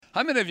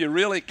How many of you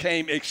really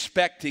came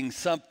expecting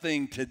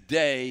something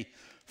today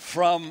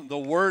from the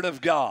Word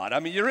of God? I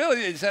mean, you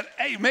really said,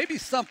 hey, maybe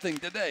something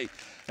today.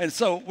 And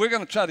so we're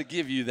going to try to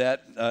give you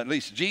that. At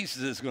least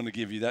Jesus is going to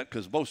give you that,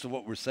 because most of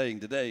what we're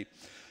saying today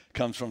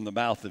comes from the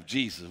mouth of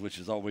Jesus, which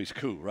is always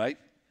cool, right?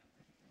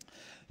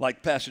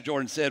 Like Pastor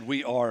Jordan said,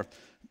 we are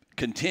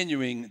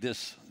continuing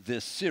this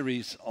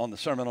series on the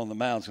Sermon on the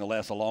Mount. It's going to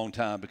last a long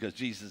time because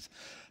Jesus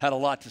had a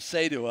lot to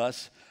say to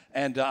us.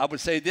 And I would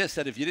say this,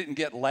 that if you didn't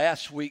get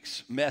last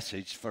week's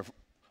message for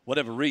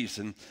whatever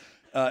reason,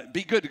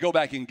 be good to go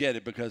back and get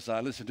it, because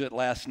I listened to it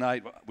last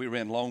night. We were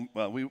in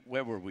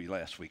where were we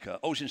last week?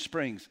 Ocean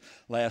Springs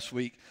last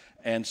week.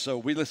 And so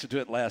we listened to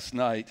it last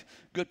night.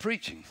 Good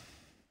preaching.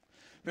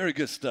 Very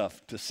good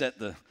stuff to set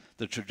the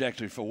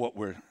trajectory for what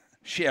we're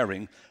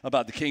sharing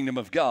about the kingdom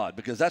of God,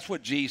 because that's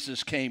what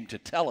Jesus came to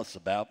tell us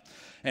about.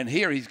 And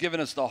here he's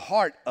given us the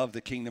heart of the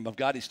kingdom of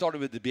God. He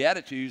started with the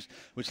Beatitudes,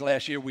 which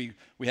last year we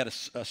had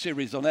a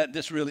series on that.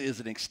 This really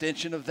is an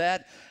extension of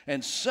that.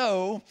 And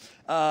so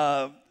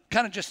kind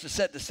of just to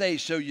set the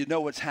stage so you know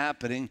what's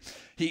happening,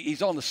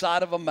 he's on the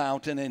side of a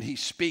mountain and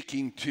he's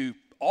speaking to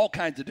all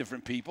kinds of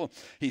different people.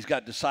 He's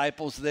got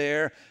disciples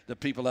there, the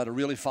people that are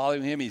really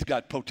following him. He's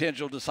got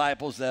potential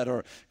disciples that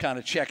are kind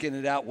of checking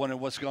it out, wondering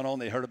what's going on.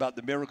 They heard about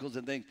the miracles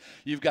and things.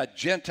 You've got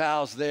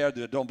Gentiles there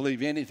that don't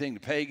believe anything,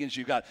 the pagans.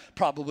 You've got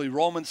probably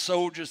Roman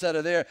soldiers that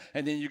are there.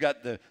 And then you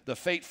got the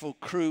faithful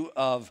crew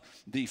of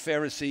the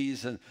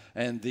Pharisees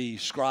and the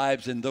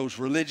scribes and those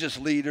religious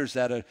leaders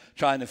that are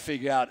trying to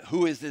figure out,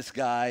 who is this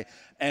guy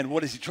and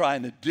what is he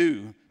trying to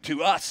do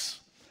to us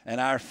and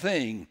our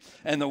thing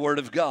and the Word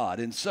of God.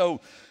 And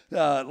so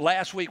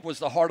last week was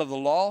the heart of the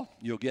law.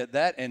 You'll get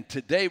that. And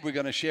today we're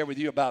going to share with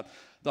you about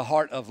the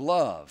heart of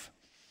love.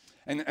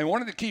 And one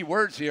of the key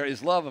words here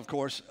is love, of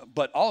course,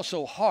 but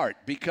also heart,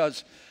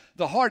 because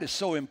the heart is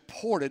so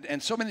important.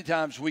 And so many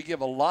times we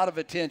give a lot of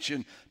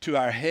attention to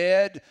our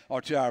head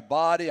or to our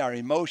body, our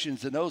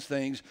emotions and those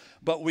things,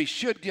 but we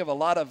should give a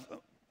lot of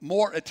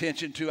more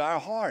attention to our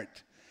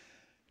heart.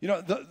 You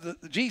know,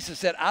 Jesus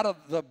said, out of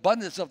the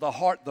abundance of the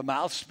heart, the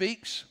mouth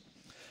speaks.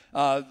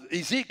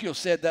 Ezekiel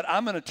said that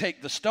I'm going to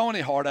take the stony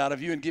heart out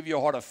of you and give you a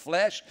heart of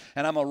flesh,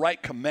 and I'm going to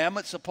write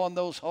commandments upon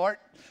those heart,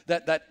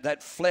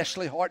 that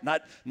fleshly heart,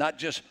 not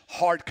just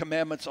hard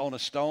commandments on a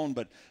stone,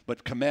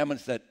 but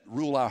commandments that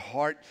rule our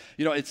heart.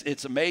 You know,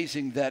 it's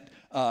amazing that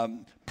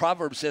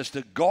Proverbs says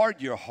to guard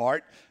your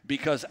heart,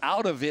 because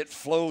out of it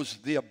flows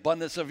the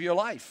abundance of your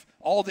life.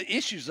 All the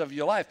issues of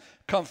your life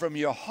come from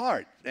your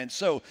heart. And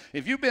so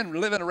if you've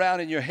been living around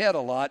in your head a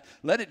lot,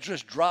 let it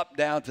just drop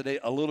down today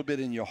a little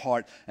bit in your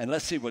heart, and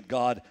let's see what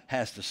God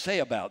has to say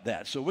about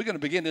that. So we're going to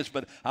begin this,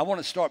 but I want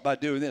to start by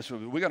doing this.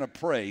 We're going to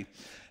pray,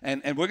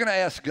 and we're going to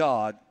ask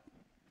God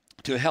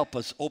to help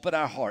us open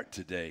our heart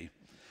today.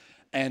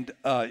 And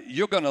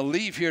you're going to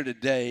leave here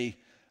today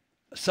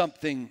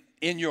something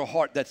in your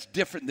heart that's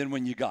different than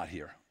when you got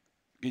here.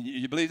 Can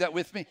you believe that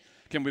with me?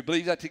 Can we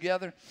believe that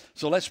together?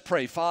 So let's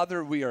pray.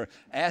 Father, we are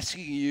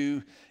asking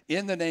you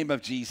in the name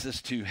of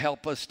Jesus to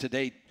help us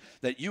today,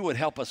 that you would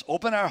help us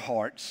open our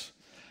hearts,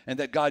 and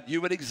that, God,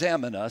 you would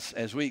examine us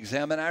as we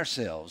examine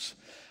ourselves.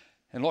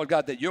 And, Lord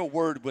God, that your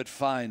word would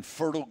find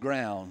fertile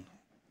ground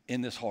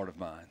in this heart of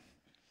mine.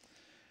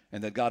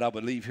 And that, God, I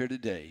would leave here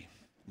today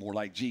more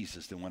like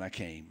Jesus than when I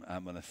came.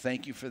 I'm going to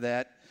thank you for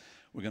that.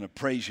 We're going to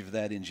praise you for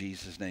that in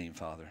Jesus' name,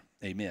 Father.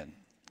 Amen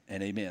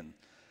and amen.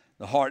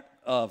 The heart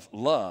of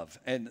love,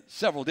 and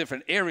several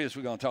different areas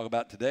we're going to talk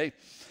about today.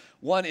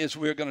 One is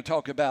we're going to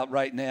talk about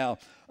right now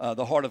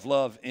the heart of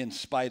love in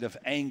spite of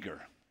anger.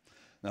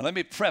 Now, let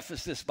me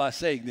preface this by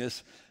saying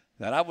this,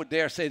 that I would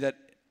dare say that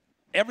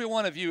every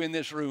one of you in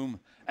this room,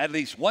 at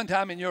least one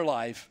time in your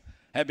life,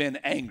 have been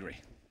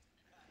angry.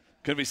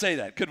 Could we say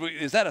that?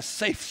 Is that a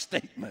safe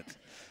statement?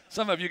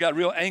 Some of you got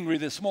real angry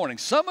this morning.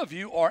 Some of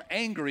you are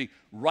angry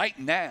right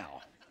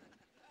now.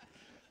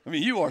 I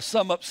mean, you are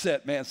some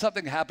upset, man.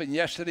 Something happened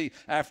yesterday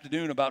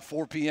afternoon about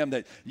 4 p.m.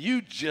 that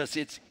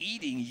it's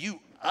eating you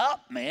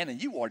up, man,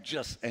 and you are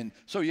and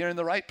so you're in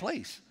the right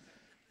place,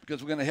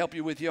 because we're going to help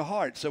you with your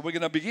heart. So we're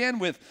going to begin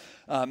with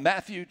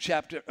Matthew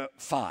chapter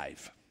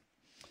 5.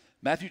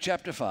 Matthew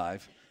chapter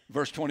 5,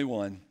 verse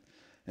 21.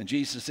 And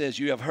Jesus says,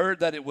 you have heard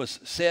that it was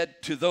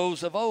said to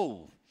those of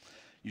old,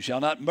 you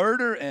shall not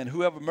murder, and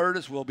whoever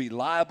murders will be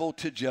liable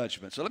to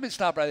judgment. So let me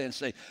stop right there and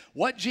say,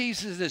 what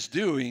Jesus is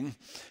doing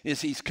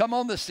is he's come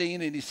on the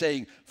scene and he's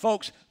saying,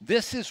 folks,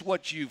 this is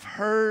what you've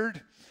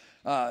heard,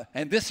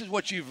 and this is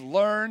what you've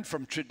learned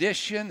from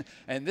tradition,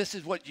 and this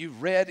is what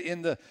you've read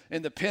in the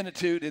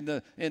Pentateuch, in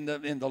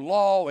the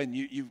law, and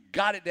you've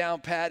got it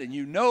down pat, and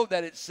you know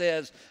that it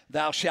says,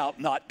 thou shalt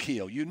not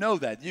kill. You know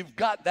that. You've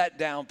got that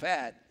down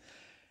pat.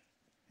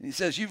 And he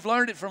says, you've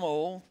learned it from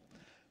old,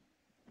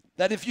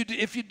 that if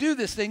you do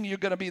this thing, you're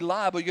going to be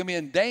liable. You're going to be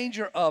in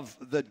danger of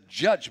the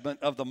judgment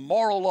of the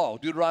moral law.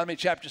 Deuteronomy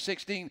chapter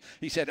 16,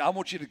 he said, I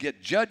want you to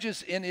get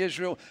judges in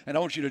Israel, and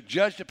I want you to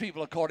judge the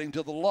people according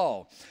to the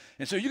law.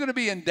 And so you're going to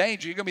be in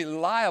danger. You're going to be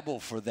liable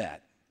for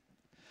that.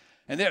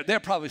 And they're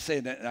probably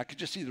saying that. And I could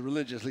just see the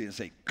religious leaders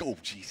say, go,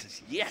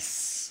 Jesus,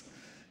 yes.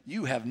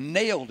 you have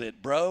nailed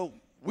it, bro.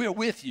 We're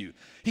with you.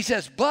 He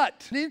says,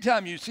 but.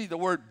 Anytime you see the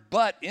word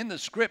but in the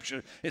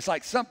scripture, it's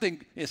like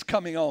something is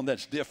coming on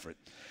that's different.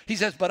 He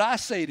says, but I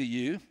say to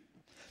you,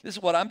 this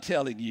is what I'm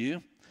telling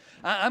you.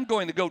 I'm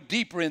going to go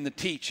deeper in the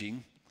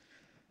teaching.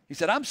 He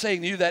said, I'm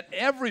saying to you that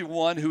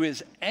everyone who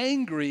is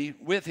angry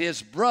with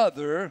his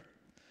brother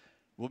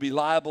will be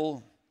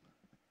liable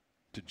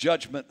to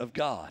judgment of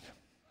God.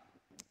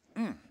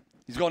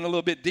 He's going a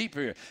little bit deeper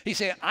here. He's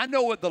saying, I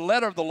know what the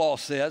letter of the law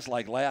says,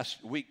 like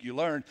last week you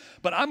learned,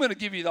 but I'm going to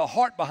give you the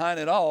heart behind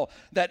it all,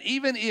 that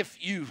even if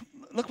you,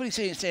 look what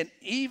he's saying,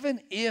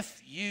 even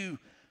if you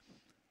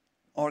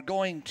are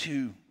going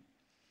to,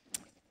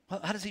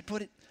 how does he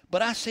put it?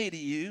 But I say to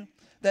you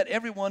that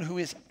everyone who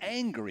is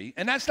angry,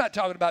 and that's not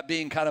talking about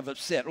being kind of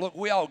upset. Look,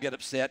 we all get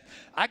upset.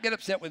 I get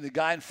upset when the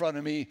guy in front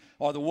of me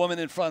or the woman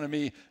in front of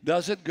me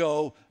doesn't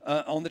go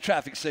on the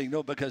traffic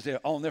signal because they're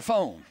on their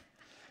phone.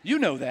 You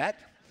know that.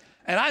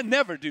 And I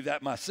never do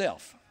that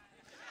myself.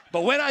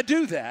 But when I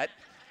do that,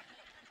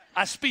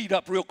 I speed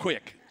up real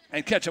quick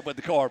and catch up with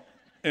the car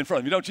in front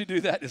of me. Don't you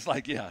do that? It's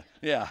like, yeah,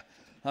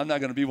 I'm not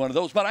going to be one of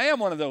those, but I am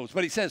one of those.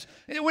 But he says,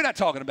 we're not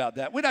talking about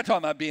that. We're not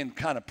talking about being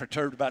kind of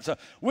perturbed about stuff.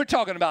 We're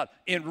talking about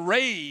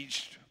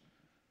enraged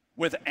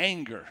with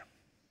anger.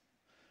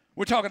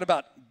 We're talking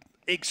about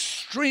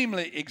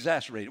extremely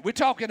exasperated. We're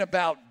talking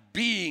about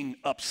being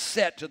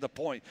upset to the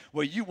point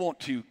where you want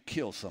to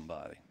kill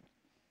somebody.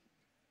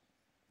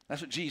 That's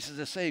what Jesus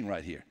is saying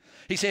right here.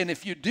 He's saying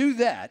if you do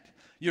that,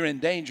 you're in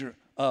danger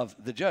of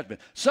the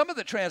judgment. Some of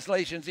the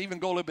translations even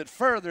go a little bit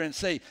further and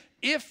say,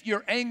 if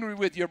you're angry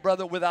with your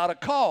brother without a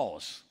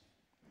cause.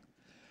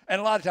 And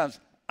a lot of times,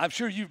 I'm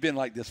sure you've been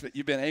like this, but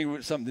you've been angry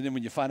with something, and then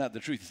when you find out the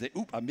truth, you say,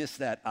 oop, I missed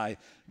that. I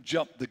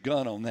jumped the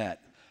gun on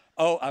that.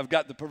 Oh, I've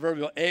got the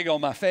proverbial egg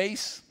on my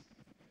face.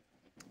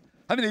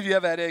 How many of you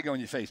have had egg on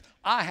your face?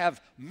 I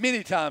have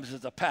many times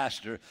as a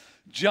pastor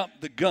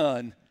jumped the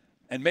gun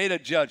and made a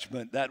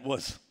judgment that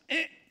was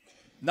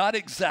not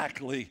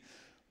exactly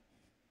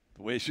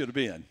the way it should have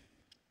been.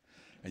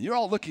 And you're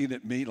all looking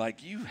at me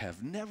like you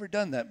have never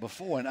done that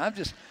before. And I'm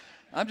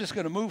just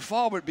going to move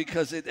forward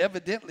because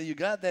evidently you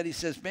got that. He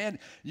says, man,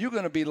 you're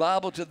going to be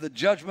liable to the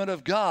judgment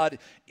of God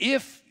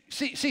if,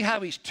 see how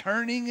he's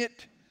turning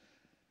it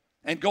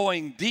and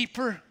going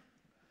deeper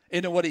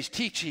into what he's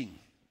teaching.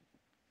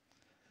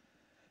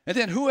 And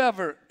then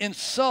whoever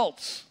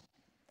insults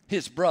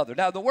his brother.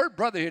 Now, the word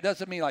brother here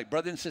doesn't mean like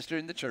brother and sister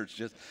in the church.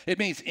 It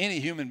means any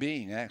human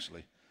being,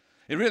 actually.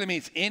 It really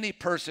means any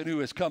person who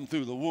has come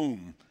through the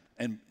womb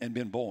and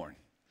been born.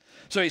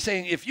 So he's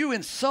saying if you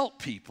insult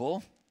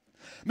people,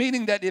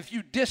 meaning that if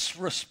you're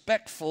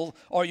disrespectful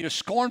or you're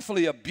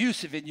scornfully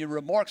abusive in your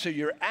remarks or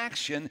your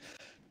action,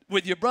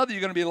 with your brother,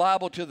 you're going to be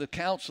liable to the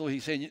council.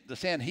 He's saying the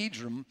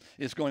Sanhedrin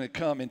is going to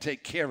come and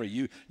take care of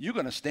you. You're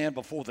going to stand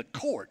before the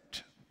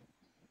court.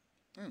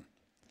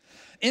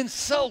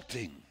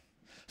 Insulting.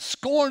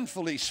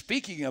 Scornfully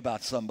speaking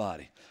about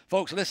somebody.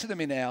 Folks, listen to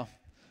me now.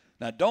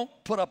 Now, don't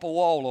put up a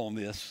wall on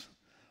this.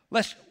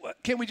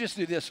 Can we just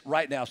do this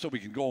right now so we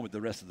can go on with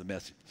the rest of the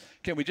message?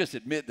 Can we just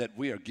admit that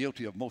we are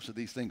guilty of most of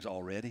these things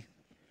already?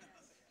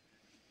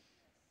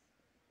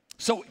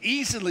 So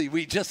easily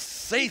we just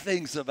say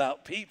things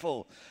about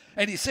people.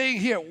 And he's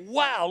saying here,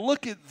 wow,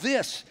 look at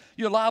this.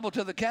 You're liable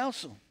to the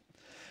council.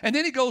 And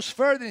then he goes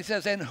further and he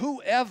says, and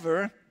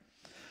whoever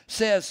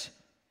says,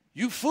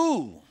 you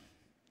fool,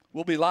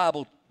 will be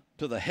liable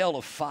to the hell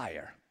of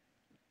fire.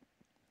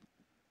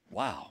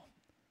 Wow.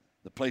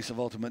 The place of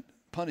ultimate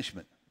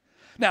punishment.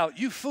 Now,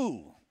 you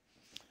fool.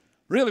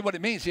 Really what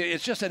it means here,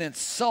 it's just an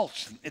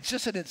insult. It's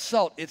just an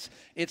insult. It's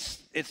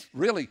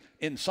really,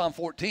 in Psalm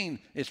 14,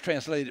 it's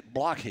translated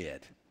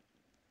blockhead.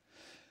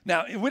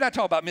 Now, we're not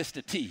talking about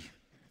Mr. T.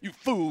 You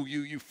fool,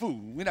 you fool.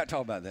 We're not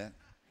talking about that.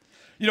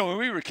 You know, when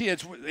we were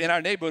kids, in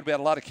our neighborhood, we had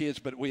a lot of kids,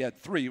 but we had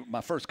three, my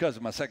first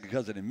cousin, my second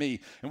cousin, and me,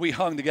 and we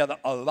hung together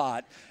a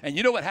lot. And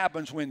you know what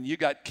happens when you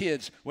got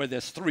kids where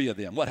there's three of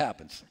them? What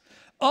happens?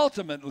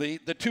 Ultimately,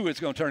 the two is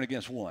going to turn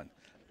against one.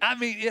 I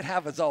mean, it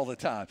happens all the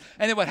time.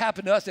 And then what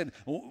happened to us, and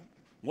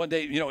one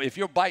day, you know, if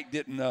your bike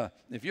didn't run,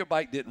 if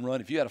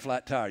you had a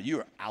flat tire, you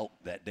were out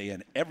that day,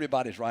 and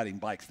everybody's riding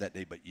bikes that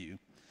day but you.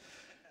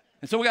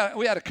 And so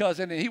we had a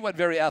cousin, and he wasn't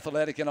very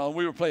athletic and all.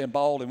 We were playing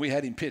ball, and we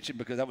had him pitching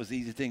because that was the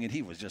easy thing, and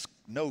he was just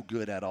no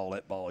good at all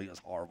that ball. He was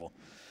horrible.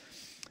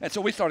 And so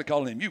we started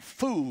calling him, you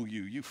fool,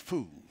 you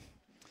fool.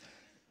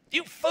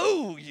 You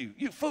fool,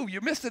 you fool.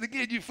 You missed it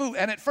again, you fool.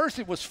 And at first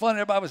it was fun.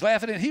 Everybody was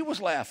laughing, and he was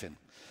laughing.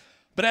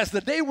 But as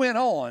the day went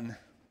on,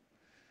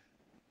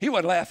 he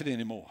wasn't laughing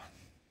anymore.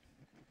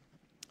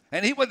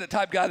 And he wasn't the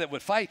type of guy that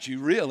would fight you,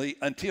 really,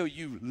 until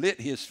you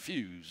lit his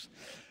fuse.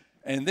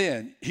 And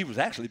then he was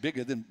actually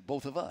bigger than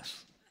both of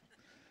us.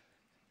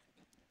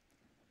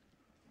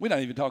 We're not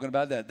even talking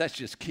about that. That's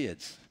just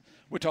kids.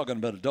 We're talking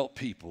about adult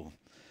people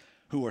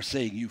who are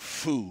saying, you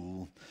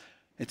fool.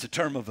 It's a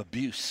term of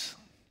abuse.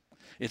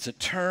 It's a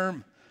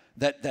term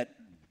that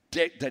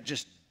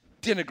just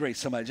denigrates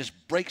somebody,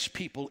 just breaks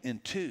people in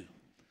two.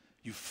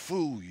 You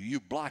fool, you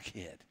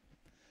blockhead.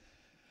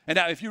 And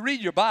now if you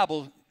read your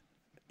Bible,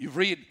 You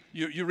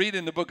read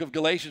in the book of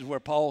Galatians where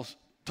Paul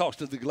talks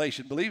to the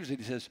Galatian believers, and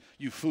he says,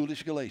 you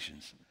foolish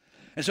Galatians.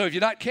 And so if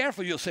you're not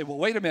careful, you'll say, well,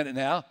 wait a minute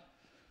now.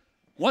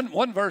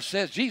 One verse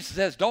says, Jesus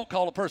says, don't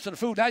call a person a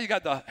fool. Now you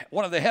got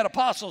one of the head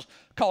apostles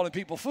calling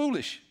people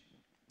foolish.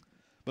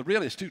 But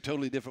really, it's two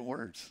totally different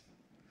words.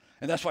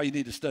 And that's why you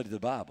need to study the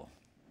Bible.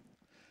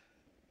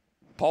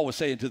 Paul was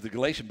saying to the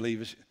Galatian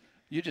believers,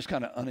 you're just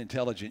kind of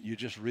unintelligent. You're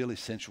just really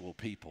sensual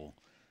people.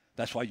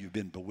 That's why you've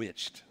been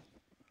bewitched.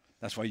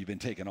 That's why you've been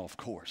taken off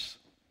course.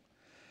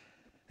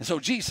 And so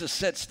Jesus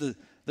sets the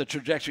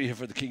trajectory here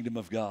for the kingdom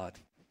of God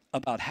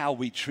about how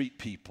we treat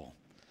people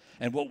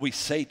and what we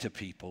say to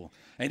people,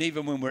 and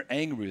even when we're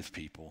angry with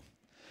people.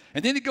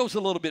 And then he goes a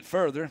little bit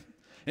further.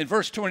 In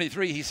verse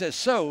 23, he says,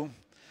 so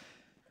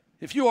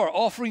if you are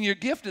offering your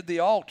gift at the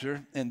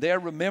altar and there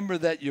remember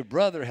that your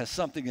brother has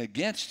something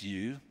against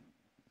you.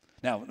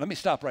 Now, let me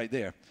stop right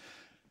there.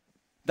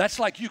 That's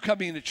like you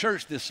coming to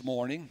church this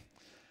morning,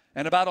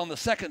 and about on the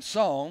second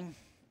song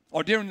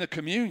or during the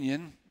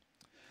communion,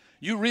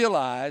 you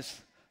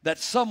realize that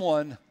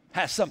someone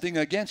has something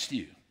against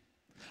you.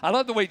 I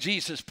love the way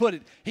Jesus put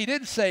it. He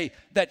didn't say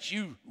that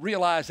you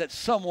realize that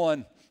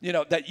someone,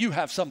 that you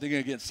have something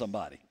against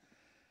somebody.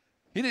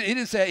 He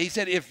didn't say, he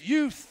said, if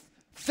you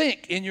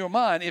think in your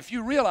mind, if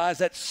you realize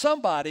that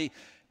somebody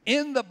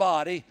in the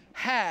body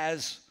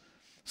has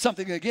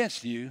something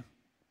against you,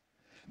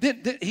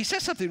 then he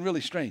says something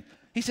really strange.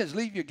 He says,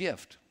 leave your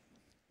gift.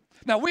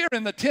 Now, we're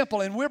in the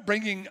temple and we're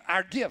bringing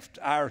our gift,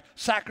 our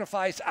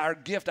sacrifice, our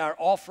gift, our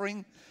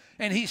offering.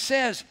 And he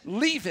says,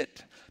 leave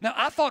it. Now,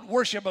 I thought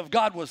worship of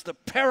God was the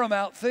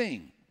paramount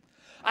thing.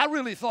 I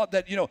really thought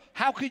that,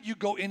 how could you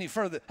go any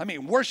further? I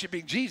mean,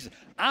 worshiping Jesus.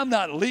 I'm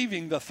not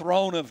leaving the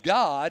throne of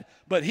God,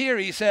 but here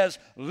he says,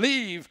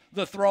 leave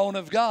the throne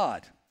of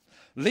God.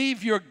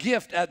 Leave your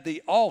gift at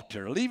the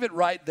altar. Leave it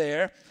right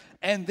there,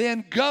 and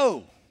then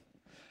go.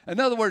 In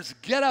other words,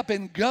 get up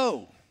and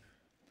go.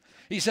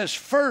 He says,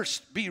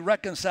 first be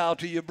reconciled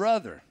to your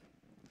brother,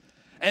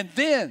 and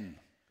then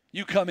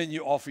you come and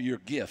you offer your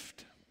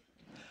gift.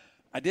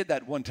 I did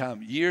that one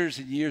time years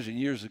and years and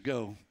years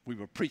ago. We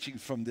were preaching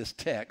from this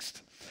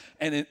text.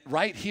 And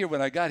right here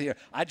when I got here,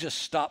 I just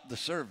stopped the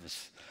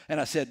service.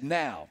 And I said,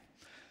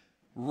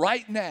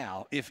 right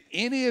now, if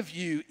any of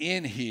you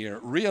in here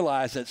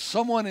realize that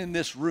someone in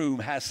this room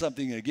has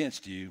something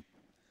against you,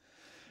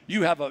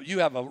 you have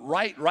a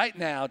right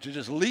now to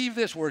just leave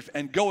this worship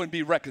and go and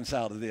be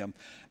reconciled to them.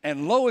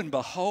 And lo and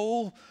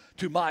behold,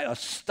 to my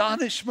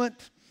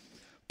astonishment,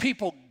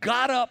 people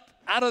got up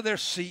out of their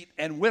seat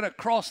and went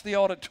across the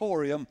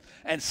auditorium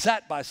and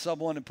sat by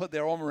someone and put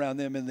their arm around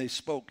them, and they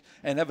spoke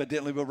and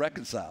evidently were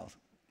reconciled.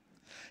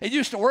 It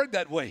used to work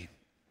that way.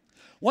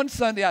 One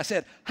Sunday I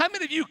said, how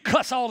many of you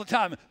cuss all the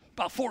time?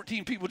 About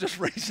 14 people just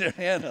raised their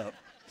hand up.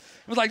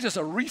 It was like just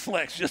a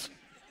reflex.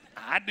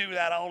 I do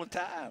that all the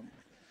time.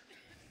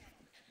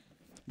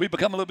 We've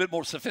become a little bit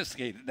more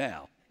sophisticated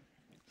now.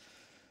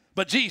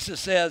 But Jesus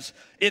says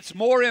it's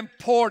more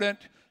important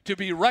to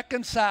be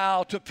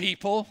reconciled to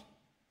people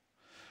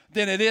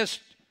than it is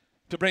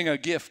to bring a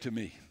gift to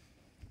me.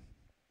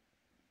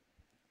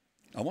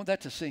 I want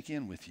that to sink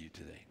in with you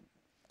today.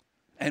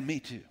 And me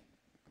too.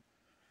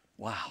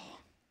 Wow.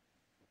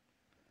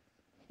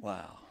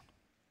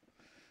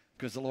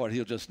 Because the Lord,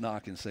 he'll just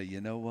knock and say, you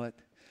know what?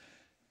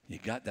 You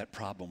got that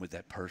problem with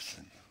that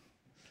person.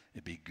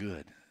 It'd be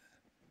good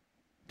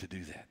to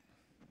do that.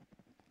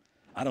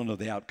 I don't know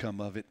the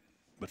outcome of it,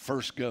 but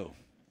first go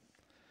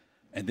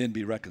and then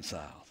be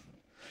reconciled.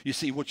 You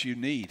see what you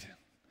need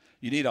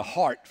a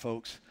heart,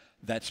 folks,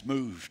 that's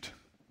moved.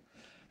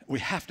 We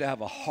have to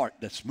have a heart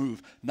that's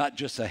moved, not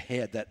just a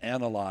head that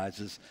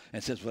analyzes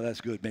and says, well,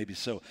 that's good, maybe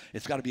so.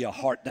 It's got to be a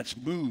heart that's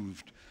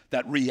moved,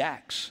 that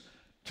reacts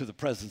to the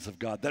presence of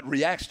God, that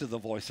reacts to the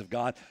voice of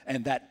God,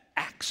 and that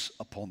acts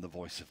upon the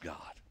voice of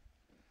God.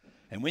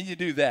 And when you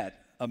do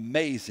that,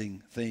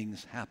 amazing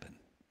things happen.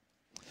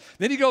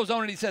 Then he goes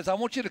on and he says, I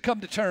want you to come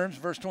to terms,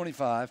 verse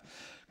 25,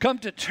 come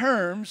to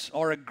terms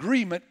or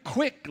agreement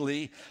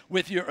quickly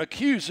with your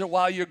accuser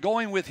while you're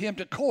going with him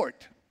to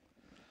court,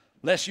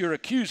 lest your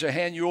accuser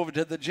hand you over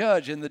to the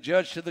judge and the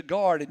judge to the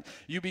guard and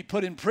you be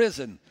put in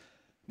prison.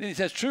 Then he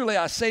says, truly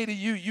I say to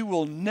you, you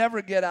will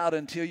never get out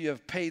until you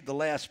have paid the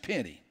last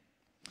penny.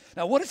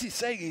 Now what is he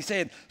saying? He's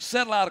saying,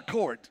 settle out of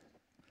court.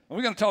 And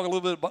we're going to talk a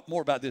little bit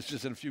more about this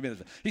just in a few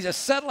minutes. He says,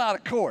 settle out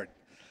of court.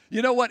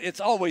 You know what? It's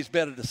always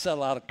better to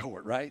settle out of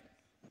court, right?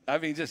 I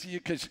mean, just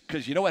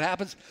because you know what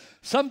happens?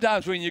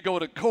 Sometimes when you go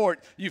to court,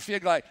 you feel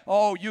like,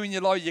 oh, you and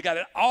your lawyer, you got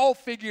it all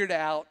figured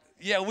out.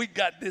 Yeah, we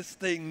got this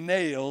thing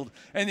nailed.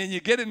 And then you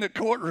get in the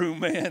courtroom,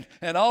 man,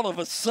 and all of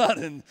a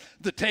sudden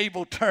the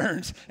table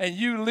turns and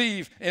you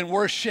leave in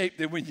worse shape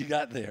than when you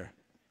got there.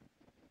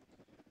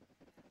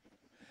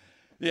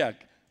 Yeah,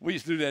 we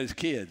used to do that as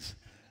kids.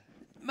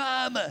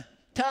 Mama,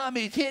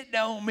 Tommy's hitting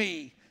on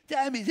me.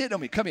 Tommy's hitting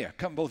on me. Come here.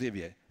 Come, both of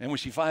you. And when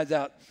she finds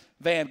out,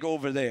 Van, go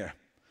over there.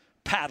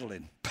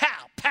 Paddling.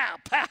 Pow, pow,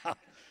 pow.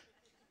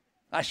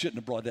 I shouldn't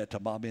have brought that to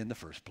Mommy in the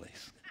first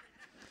place.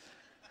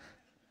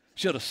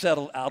 Should have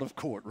settled out of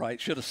court,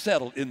 right? Should have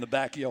settled in the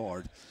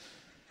backyard.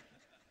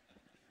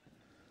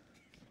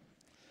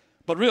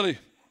 But really,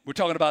 we're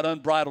talking about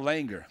unbridled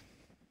anger.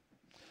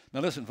 Now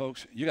listen,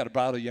 folks, you got to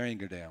bridle your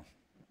anger down,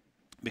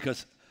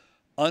 because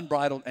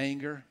unbridled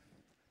anger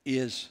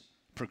is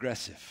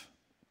progressive.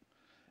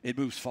 It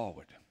moves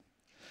forward.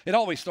 It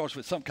always starts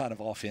with some kind of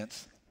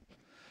offense.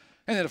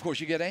 And then, of course,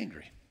 you get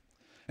angry.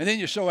 And then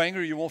you're so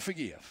angry you won't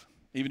forgive.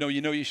 Even though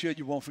you know you should,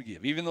 you won't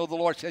forgive. Even though the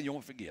Lord said you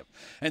won't forgive.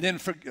 And then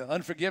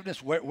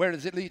unforgiveness, where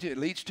does it lead to? It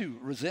leads to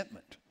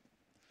resentment.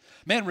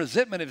 Man,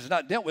 resentment, if it's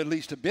not dealt with,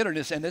 leads to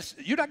bitterness. And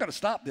you're not going to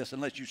stop this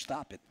unless you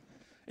stop it.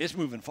 It's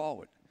moving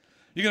forward.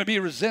 You're going to be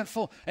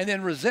resentful, and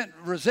then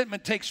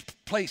resentment takes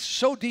place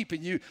so deep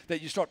in you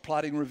that you start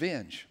plotting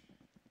revenge.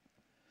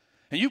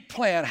 And you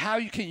plan, how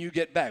can you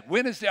get back?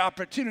 When is the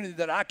opportunity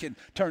that I can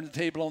turn the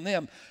table on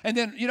them? And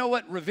then, you know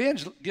what?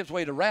 Revenge gives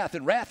way to wrath,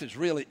 and wrath is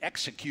really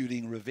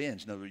executing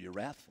revenge. In other words, you're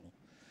wrathful.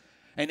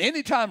 And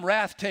anytime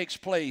wrath takes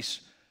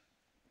place,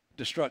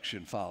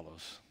 destruction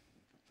follows.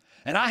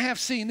 And I have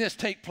seen this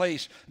take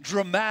place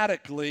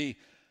dramatically,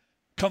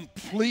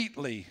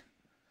 completely.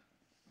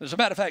 As a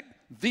matter of fact,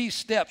 these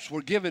steps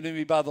were given to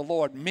me by the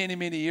Lord many,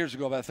 many years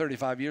ago, about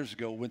 35 years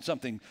ago, when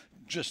something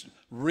just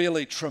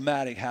really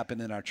traumatic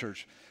happened in our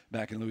church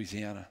back in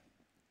Louisiana.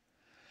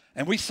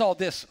 And we saw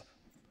this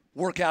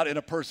work out in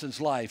a person's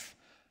life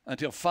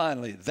until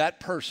finally that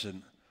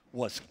person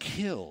was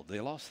killed. They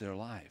lost their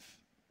life.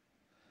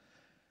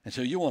 And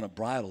so you want to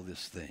bridle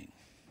this thing.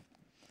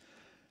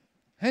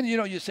 And you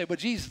know, you say, but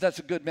Jesus, that's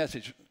a good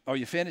message. Are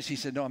you finished? He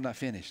said, no, I'm not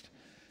finished.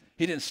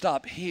 He didn't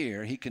stop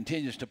here. He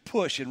continues to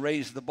push and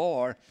raise the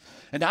bar.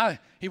 And now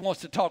he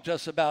wants to talk to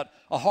us about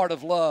a heart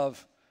of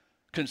love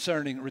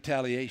concerning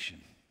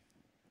retaliation.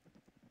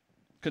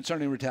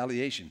 Concerning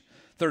retaliation.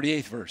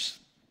 38th verse.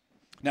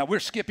 Now we're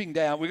skipping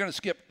down. We're going to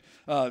skip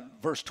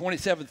verse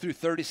 27 through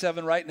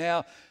 37 right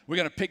now. We're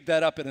going to pick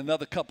that up in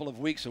another couple of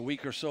weeks, a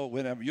week or so,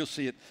 whenever. You'll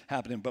see it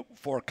happening. But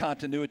for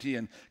continuity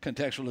and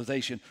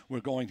contextualization, we're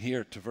going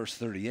here to verse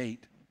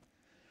 38.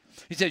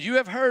 He says, you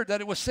have heard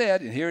that it was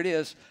said, and here it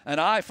is, an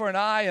eye for an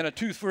eye and a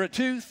tooth for a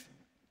tooth.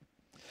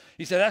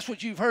 He said, that's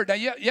what you've heard. Now,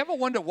 you ever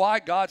wonder why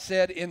God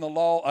said in the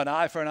law an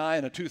eye for an eye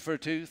and a tooth for a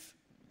tooth?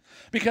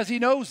 Because he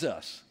knows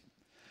us.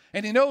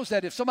 And he knows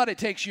that if somebody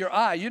takes your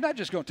eye, you're not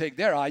just going to take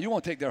their eye, you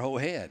want to take their whole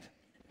head.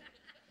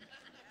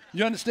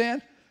 You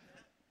understand?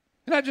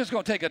 You're not just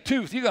going to take a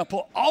tooth, you're going to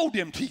pull all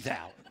them teeth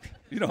out.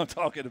 You know what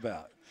I'm talking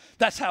about.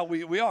 That's how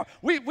we are.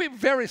 We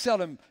very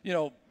seldom,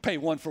 pay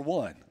one for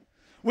one.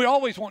 We're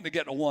always wanting to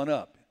get a one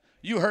up.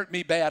 You hurt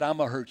me bad, I'm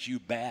going to hurt you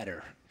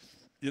badder.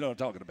 You know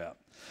what I'm talking about.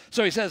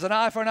 So he says, an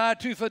eye for an eye,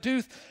 tooth for a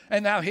tooth.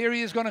 And now here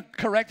he is going to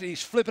correct it.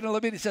 He's flipping a little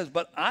bit. He says,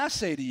 but I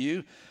say to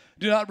you,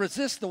 do not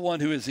resist the one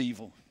who is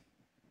evil.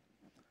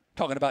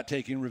 Talking about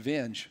taking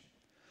revenge.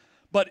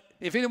 But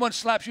if anyone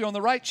slaps you on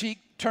the right cheek,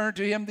 turn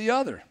to him the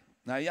other.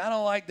 Now, I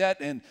don't like that.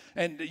 And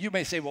you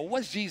may say, well,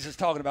 what's Jesus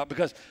talking about?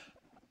 Because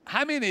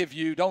how many of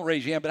you, don't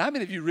raise your hand, but how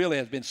many of you really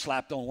have been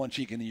slapped on one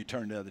cheek and then you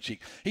turn the other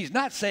cheek? He's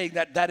not saying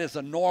that that is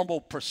a normal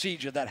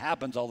procedure that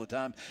happens all the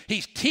time.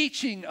 He's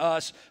teaching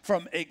us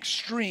from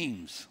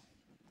extremes.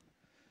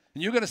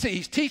 And you're going to see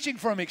he's teaching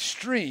from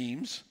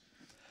extremes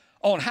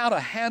on how to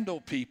handle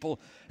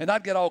people and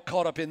not get all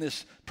caught up in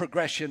this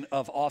progression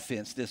of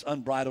offense, this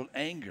unbridled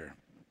anger.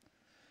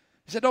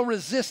 He said, don't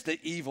resist the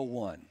evil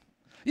one.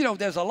 You know,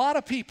 there's a lot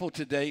of people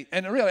today,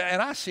 and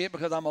I see it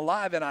because I'm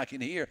alive and I can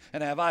hear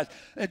and I have eyes,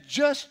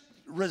 just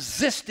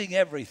resisting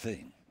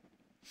everything.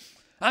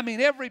 I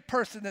mean, every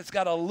person that's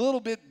got a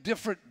little bit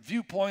different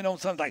viewpoint on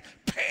something like,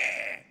 pah!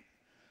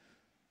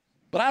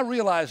 But I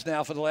realize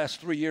now for the last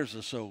 3 years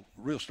or so,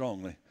 real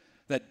strongly,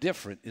 that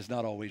different is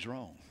not always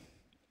wrong.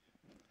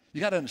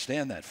 You got to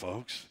understand that,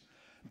 folks.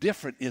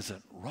 Different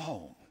isn't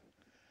wrong.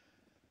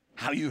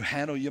 How you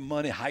handle your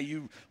money, how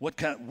you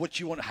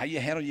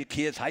handle your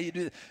kids, how you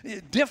do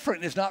it.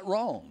 Different is not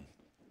wrong.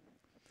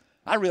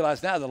 I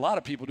realize now that a lot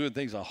of people doing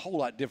things a whole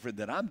lot different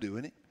than I'm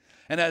doing it.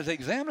 And as I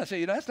examine, I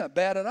say, that's not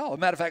bad at all. As a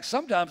matter of fact,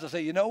 sometimes I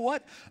say, you know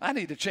what? I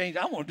need to change.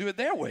 I want to do it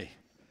their way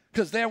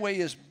because their way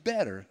is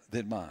better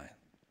than mine.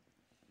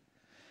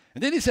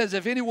 And then he says,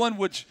 if anyone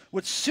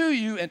would sue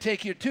you and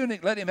take your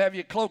tunic, let him have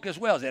your cloak as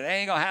well. He said, it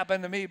ain't going to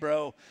happen to me,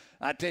 bro.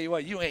 I tell you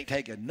what, you ain't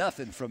taking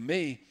nothing from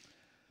me.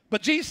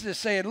 But Jesus is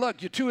saying,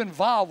 look, you're too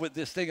involved with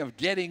this thing of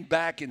getting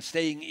back and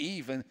staying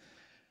even.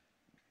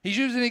 He's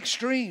using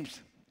extremes.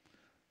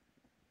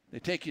 They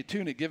take your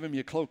tunic, give him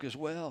your cloak as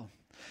well.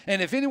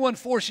 And if anyone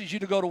forces you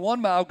to go to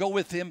 1 mile, go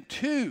with him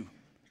 2.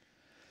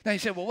 Now you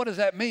say, well, what does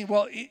that mean?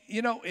 Well,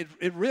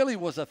 it really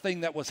was a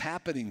thing that was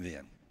happening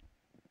then.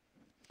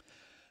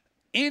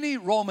 Any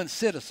Roman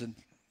citizen,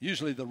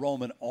 usually the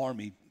Roman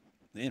army,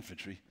 the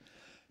infantry,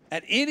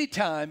 at any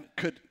time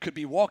could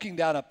be walking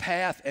down a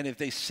path, and if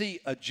they see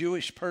a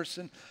Jewish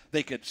person,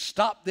 they could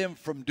stop them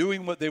from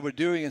doing what they were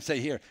doing and say,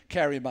 here,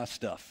 carry my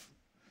stuff.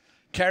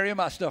 Carry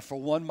my stuff for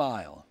 1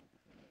 mile.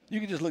 You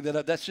can just look that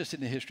up. That's just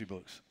in the history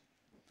books.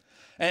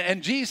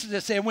 And Jesus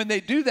is saying when they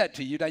do that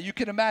to you, now you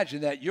can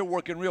imagine that you're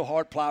working real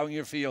hard plowing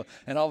your field,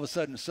 and all of a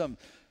sudden some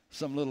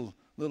some little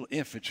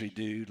infantry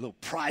dude, little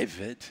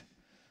private,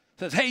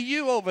 says, hey,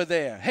 you over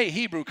there. Hey,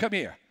 Hebrew, come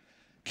here.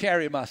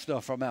 Carry my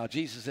stuff from out.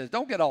 Jesus says,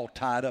 don't get all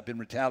tied up in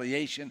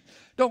retaliation.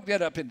 Don't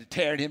get up into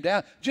tearing him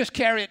down. Just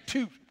carry it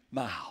 2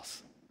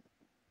 miles.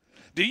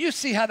 Do you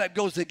see how that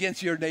goes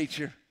against your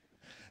nature?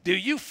 Do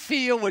you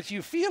feel what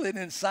you're feeling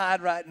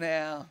inside right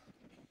now?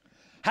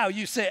 How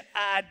you say,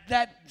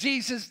 that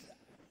Jesus.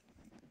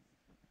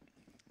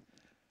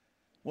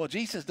 Well,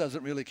 Jesus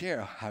doesn't really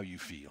care how you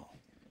feel.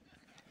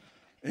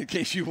 In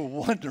case you were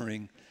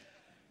wondering,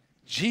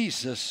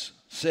 Jesus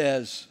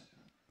says,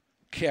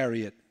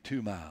 carry it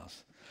 2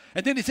 miles.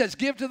 And then he says,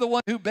 give to the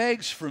one who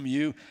begs from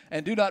you,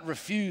 and do not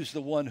refuse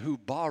the one who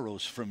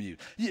borrows from you.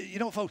 You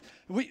know, folks,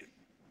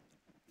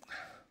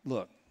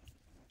 look,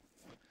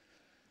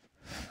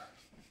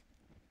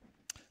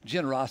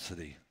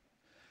 generosity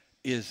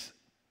is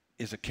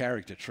a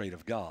character trait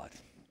of God.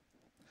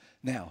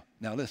 Now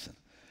listen,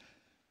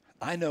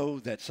 I know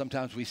that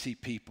sometimes we see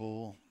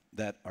people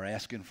that are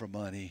asking for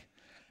money,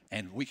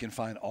 and we can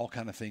find all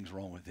kind of things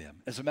wrong with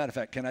them. As a matter of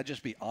fact, can I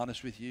just be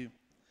honest with you?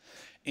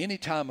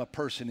 Anytime a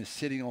person is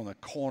sitting on the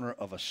corner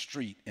of a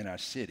street in our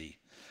city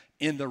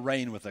in the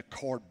rain with a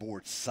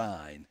cardboard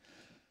sign,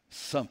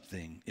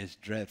 something is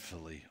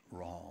dreadfully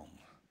wrong.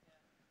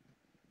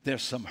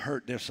 There's some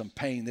hurt, there's some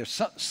pain,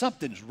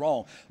 something's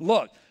wrong.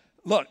 Look,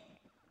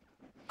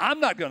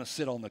 I'm not going to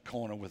sit on the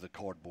corner with a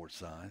cardboard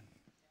sign.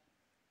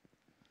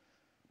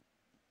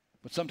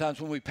 But sometimes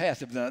when we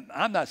pass it,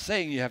 I'm not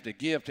saying you have to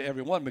give to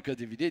everyone,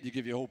 because if you did, you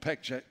give your whole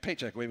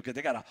paycheck away, because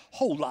they got a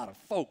whole lot of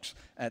folks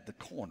at the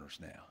corners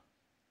now.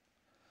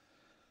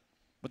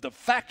 But the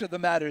fact of the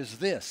matter is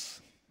this,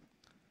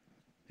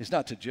 is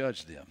not to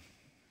judge them.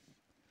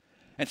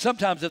 And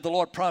sometimes if the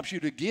Lord prompts you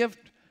to give,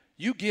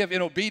 you give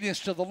in obedience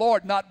to the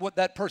Lord, not what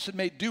that person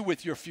may do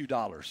with your few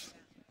dollars.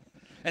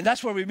 And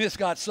that's where we miss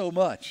God so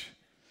much.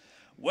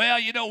 Well,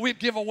 you know, we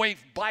give away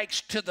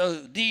bikes to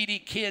the needy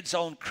kids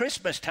on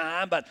Christmas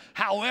time, but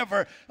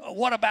however,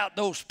 what about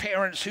those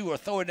parents who are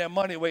throwing their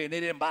money away and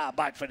they didn't buy a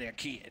bike for their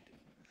kid?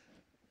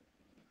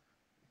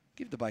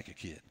 Give the bike a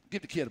kid.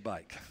 Give the kid a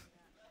bike.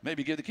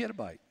 Maybe give the kid a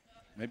bike.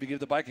 Maybe give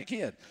the bike a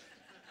kid.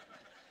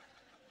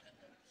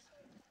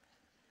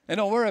 And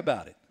don't worry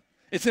about it.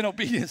 It's in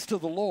obedience to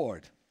the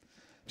Lord.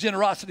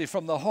 Generosity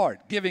from the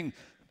heart, giving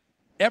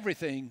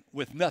everything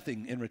with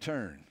nothing in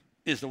return,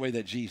 is the way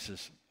that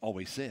Jesus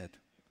always said.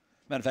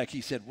 Matter of fact,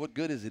 he said, what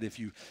good is it if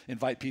you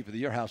invite people to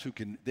your house who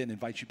can then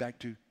invite you back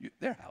to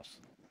their house?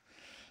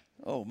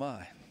 Oh,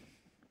 my.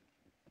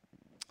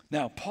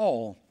 Now,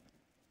 Paul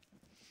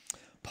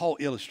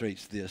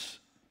illustrates this,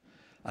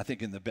 I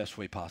think, in the best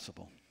way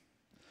possible.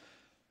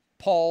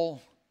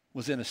 Paul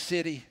was in a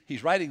city.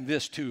 He's writing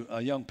this to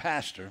a young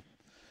pastor,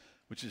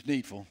 which is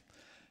needful.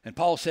 And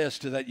Paul says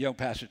to that young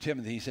pastor,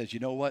 Timothy, he says, you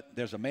know what?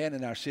 There's a man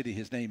in our city.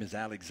 His name is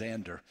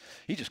Alexander.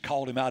 He just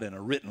called him out in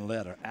a written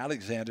letter.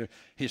 Alexander,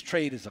 his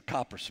trade is a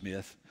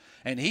coppersmith,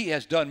 and he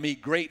has done me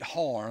great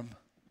harm.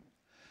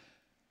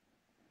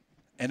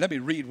 And let me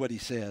read what he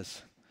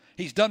says.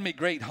 He's done me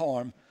great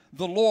harm.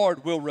 The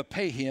Lord will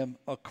repay him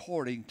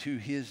according to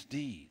his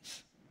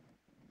deeds.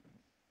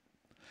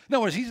 In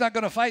other words, he's not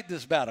going to fight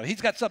this battle.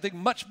 He's got something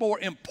much more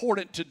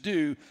important to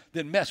do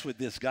than mess with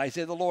this guy. He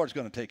said the Lord's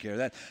going to take care of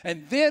that.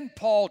 And then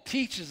Paul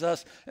teaches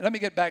us, and let me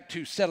get back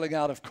to settling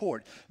out of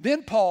court.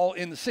 Then Paul,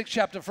 in the 6th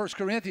chapter of 1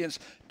 Corinthians,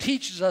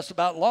 teaches us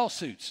about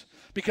lawsuits.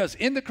 Because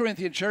in the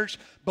Corinthian church,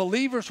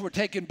 believers were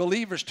taking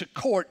believers to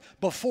court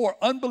before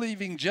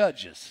unbelieving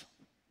judges.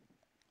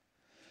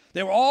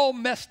 They were all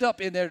messed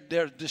up in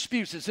their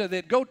disputes. And so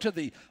they'd go to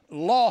the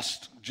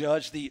lost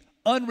judge, the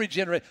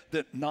unregenerate,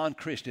 the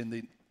non-Christian,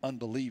 the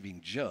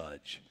unbelieving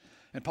judge.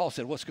 And Paul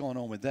said, what's going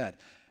on with that?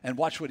 And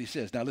watch what he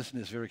says. Now listen to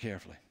this very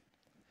carefully.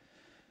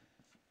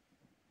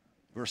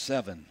 Verse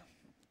 7.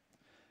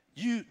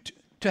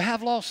 To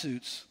have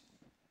lawsuits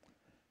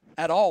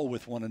at all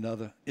with one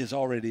another is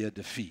already a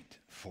defeat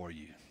for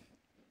you.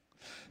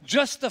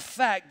 Just the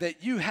fact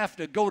that you have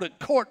to go to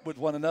court with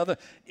one another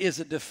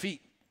is a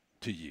defeat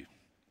to you.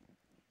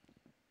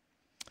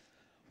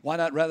 Why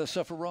not rather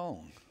suffer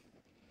wrong?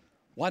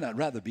 Why not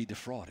rather be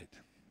defrauded?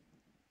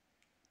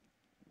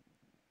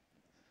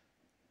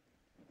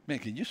 Man,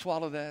 can you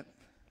swallow that?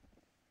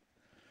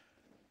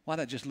 Why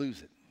not just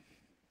lose it?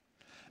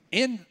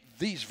 In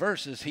these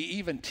verses, he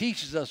even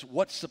teaches us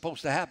what's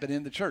supposed to happen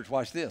in the church.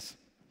 Watch this.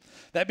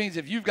 That means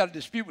if you've got a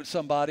dispute with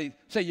somebody,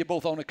 say you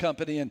both own a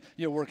company and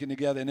you're working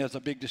together and there's a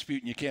big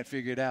dispute and you can't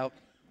figure it out.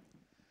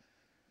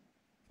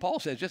 Paul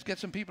says just get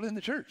some people in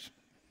the church.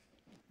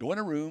 Go in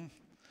a room,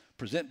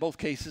 present both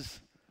cases,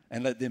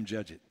 and let them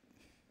judge it.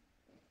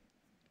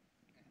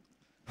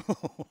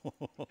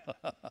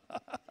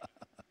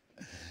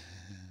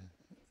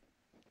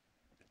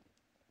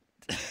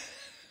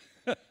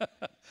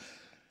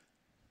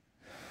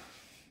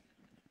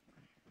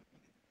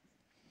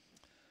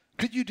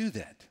 Could you do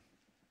that?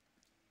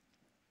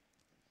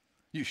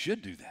 You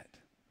should do that.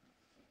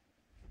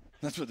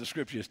 That's what the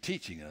scripture is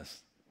teaching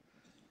us.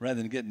 Rather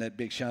than getting that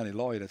big shiny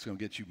lawyer that's going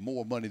to get you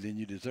more money than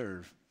you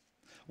deserve.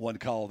 One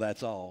call,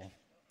 that's all.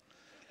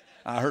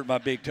 I hurt my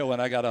big toe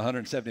and I got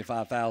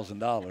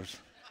 $175,000.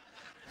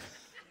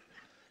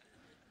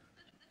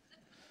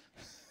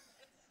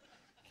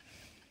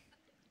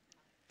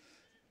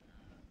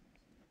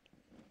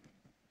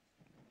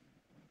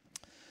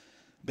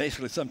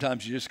 Basically,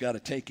 sometimes you just got to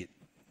take it.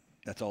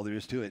 That's all there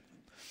is to it.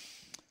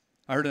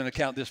 I heard an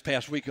account this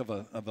past week of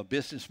a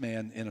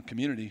businessman in a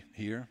community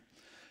here,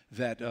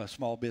 that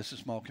small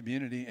business, small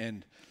community,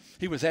 and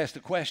he was asked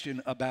a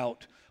question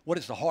about what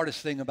is the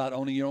hardest thing about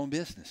owning your own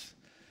business.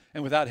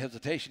 And without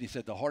hesitation, he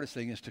said the hardest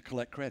thing is to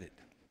collect credit.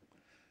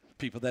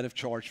 People that have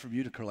charged from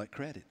you to collect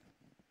credit.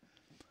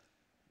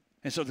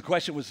 And so the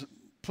question was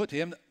put to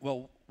him,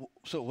 well,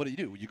 so what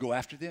do? You go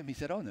after them? He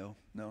said, oh,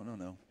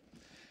 no.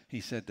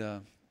 He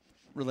said,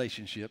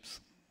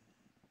 relationships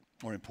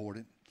are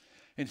important.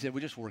 And he said,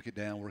 we just work it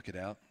down, work it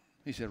out.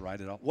 He said,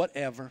 write it off,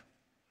 whatever.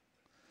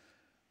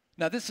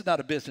 Now, this is not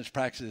a business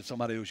practice if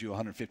somebody owes you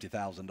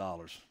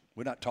 $150,000.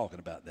 We're not talking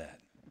about that.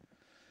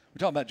 We're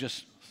talking about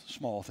just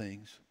small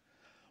things.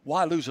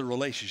 Why lose a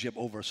relationship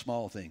over a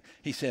small thing?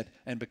 He said,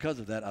 and because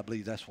of that, I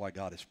believe that's why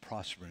God is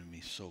prospering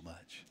me so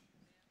much.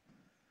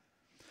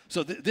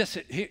 So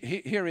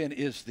herein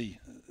is the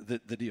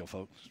deal,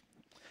 folks.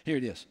 Here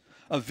it is.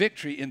 A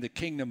victory in the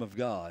kingdom of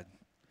God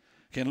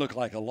can look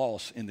like a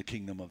loss in the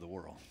kingdom of the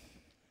world.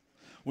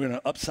 We're in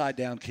an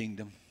upside-down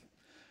kingdom.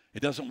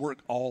 It doesn't work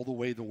all the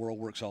way the world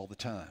works all the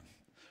time.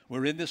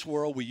 We're in this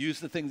world. We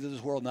use the things of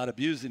this world, not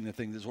abusing the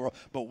things of this world,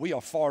 but we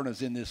are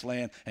foreigners in this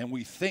land, and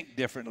we think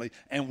differently,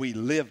 and we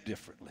live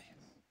differently.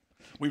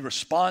 We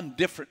respond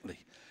differently.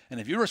 And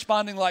if you're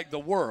responding like the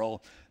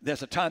world,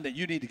 there's a time that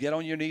you need to get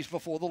on your knees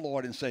before the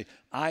Lord and say,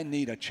 I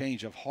need a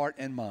change of heart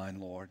and mind,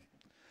 Lord,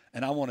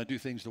 and I want to do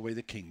things the way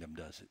the kingdom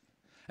does it.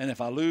 And if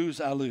I lose,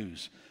 I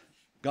lose.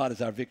 God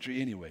is our victory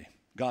anyway.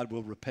 God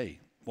will repay,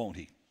 won't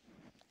he?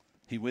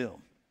 He will.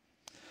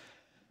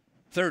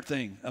 Third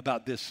thing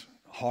about this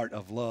heart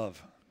of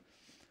love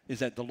is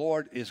that the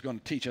Lord is going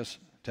to teach us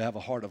to have a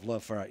heart of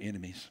love for our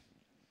enemies.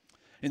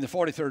 In the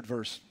 43rd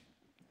verse,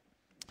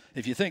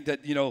 if you think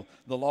that,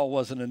 the law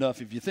wasn't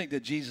enough, if you think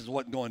that Jesus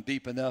wasn't going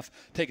deep enough,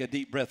 take a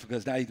deep breath,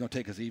 because now he's going to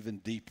take us even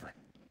deeper.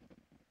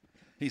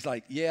 He's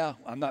like, yeah,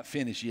 I'm not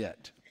finished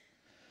yet.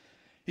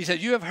 He said,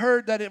 you have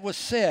heard that it was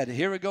said.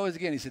 Here it goes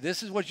again. He said,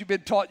 this is what you've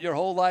been taught your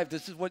whole life.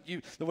 This is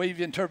the way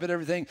you've interpreted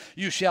everything.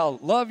 You shall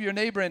love your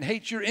neighbor and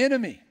hate your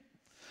enemy.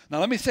 Now,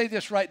 let me say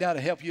this right now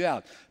to help you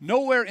out.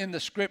 Nowhere in the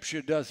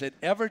scripture does it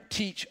ever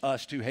teach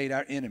us to hate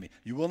our enemy.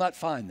 You will not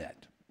find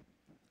that.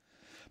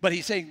 But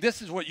he's saying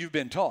this is what you've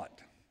been taught.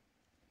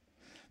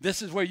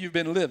 This is where you've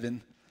been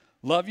living.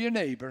 Love your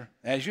neighbor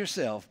as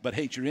yourself, but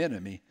hate your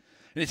enemy.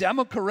 And he said, I'm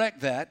going to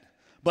correct that,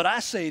 but I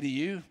say to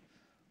you,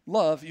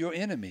 love your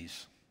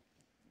enemies.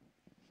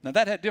 Now,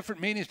 that had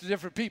different meanings to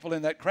different people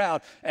in that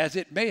crowd, as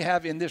it may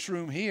have in this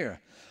room here.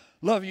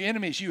 Love your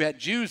enemies. You had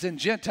Jews and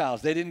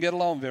Gentiles. They didn't get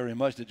along very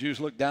much. The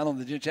Jews looked down on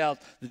the Gentiles.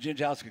 The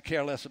Gentiles could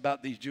care less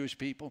about these Jewish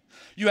people.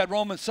 You had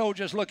Roman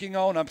soldiers looking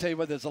on. I'm telling you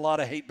what, there's a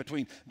lot of hate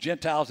between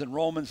Gentiles and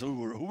Romans who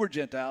were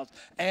Gentiles,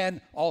 and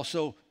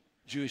also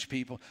Jewish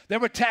people. There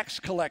were tax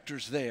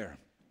collectors there.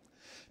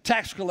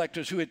 Tax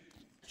collectors who had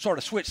sort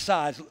of switched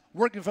sides,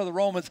 working for the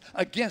Romans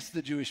against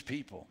the Jewish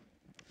people.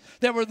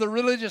 There were the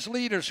religious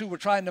leaders who were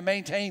trying to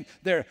maintain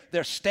their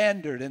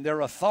standard and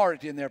their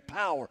authority and their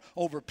power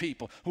over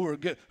people who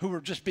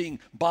were just being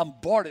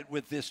bombarded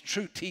with this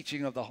true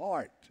teaching of the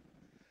heart.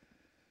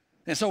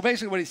 And so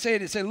basically what he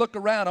said, look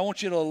around. I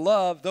want you to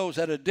love those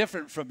that are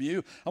different from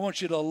you. I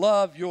want you to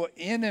love your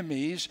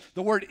enemies.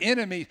 The word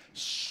enemy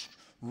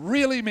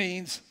really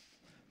means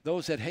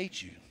those that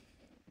hate you.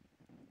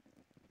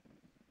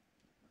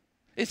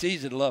 It's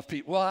easy to love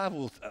people.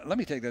 Well, let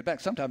me take that back.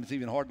 Sometimes it's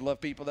even hard to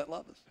love people that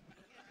love us.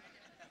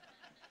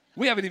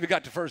 We haven't even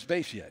got to first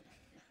base yet.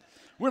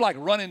 We're like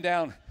running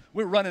out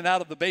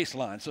of the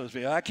baseline, so to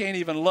speak. I can't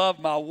even love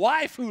my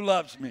wife who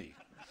loves me.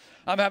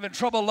 I'm having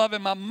trouble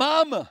loving my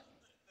mama.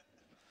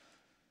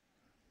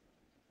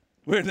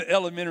 We're in the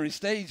elementary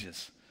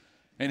stages.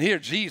 And here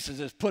Jesus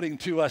is putting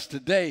to us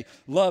today,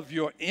 love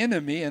your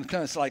enemy. And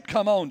it's like,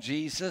 come on,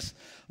 Jesus,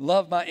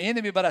 love my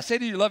enemy. But I say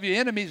to you, love your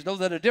enemies, those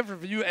that are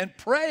different from you, and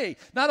pray.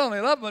 Not only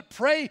love them, but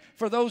pray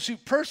for those who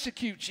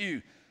persecute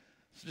you.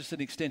 It's just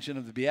an extension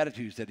of the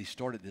Beatitudes that he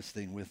started this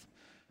thing with.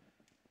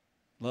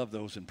 Love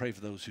those and pray for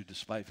those who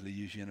despitefully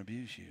use you and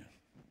abuse you.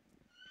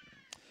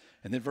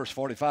 And then verse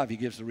 45, he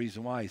gives the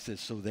reason why. He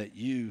says, so that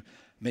you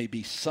may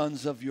be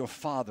sons of your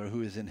Father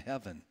who is in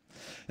heaven,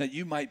 that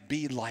you might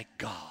be like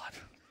God.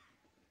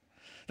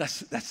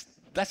 That's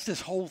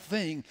this whole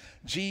thing.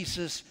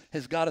 Jesus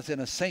has got us in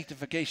a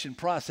sanctification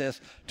process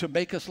to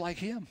make us like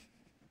him.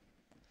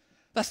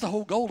 That's the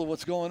whole goal of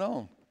what's going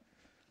on.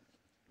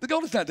 The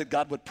goal is not that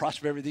God would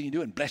prosper everything you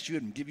do and bless you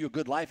and give you a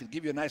good life and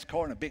give you a nice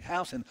car and a big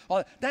house and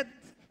all that.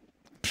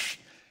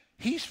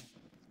 He's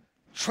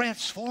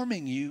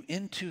transforming you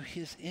into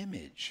his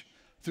image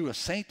through a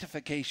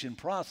sanctification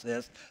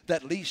process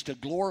that leads to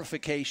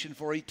glorification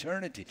for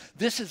eternity.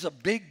 This is a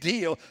big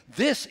deal.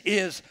 This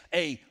is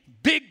a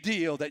big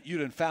deal that you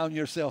done found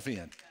yourself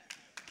in.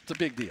 It's a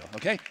big deal,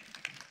 okay?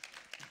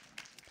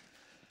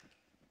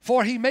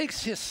 For he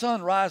makes his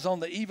sun rise on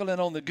the evil and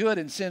on the good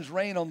and sends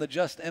rain on the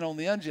just and on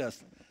the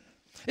unjust.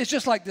 It's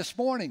just like this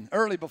morning,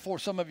 early before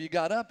some of you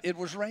got up, it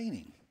was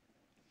raining.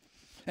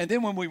 And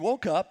then when we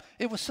woke up,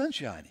 it was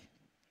sunshiny.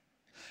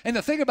 And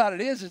the thing about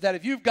it is that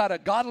if you've got a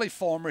godly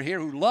farmer here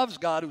who loves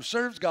God, who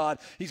serves God,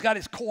 he's got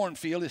his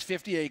cornfield, his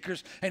 50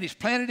 acres, and he's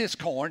planted his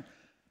corn,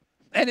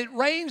 and it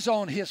rains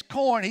on his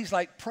corn, he's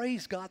like,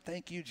 praise God,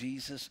 thank you,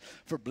 Jesus,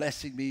 for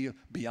blessing me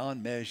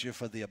beyond measure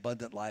for the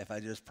abundant life. I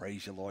just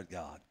praise you, Lord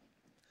God.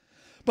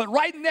 But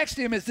right next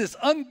to him is this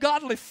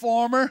ungodly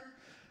farmer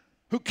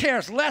who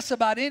cares less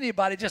about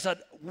anybody, just a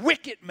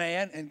wicked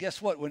man. And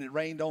guess what? When it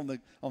rained on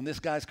this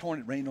guy's corn,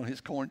 it rained on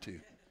his corn too.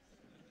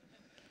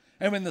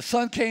 And when the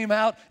sun came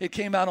out, it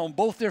came out on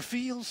both their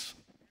fields.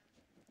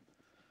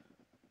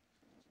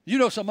 You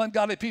know some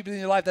ungodly people in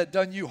your life that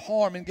done you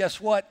harm, and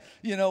guess what?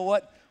 You know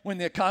what? When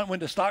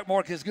the stock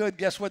market is good,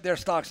 guess what their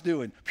stock's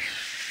doing?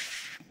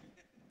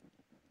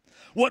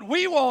 What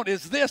we want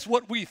is this.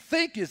 What we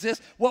think is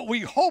this. What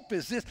we hope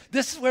is this.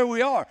 This is where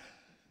we are.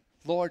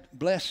 Lord,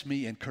 bless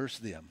me and curse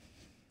them.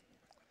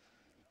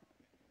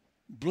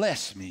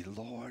 Bless me,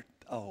 Lord.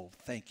 Oh,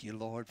 thank you,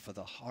 Lord, for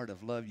the heart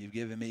of love you've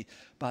given me.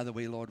 By the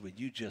way, Lord, would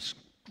you just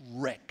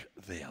wreck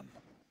them?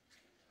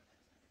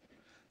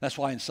 That's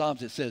why in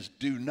Psalms it says,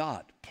 do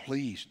not,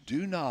 please,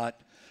 do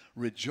not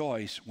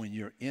rejoice when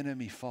your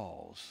enemy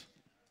falls.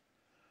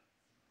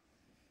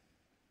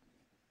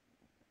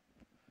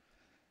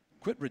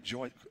 Quit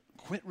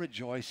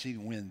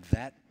rejoicing when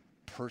that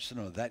person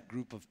or that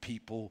group of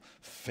people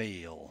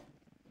fail.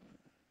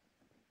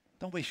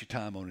 Don't waste your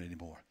time on it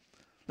anymore.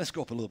 Let's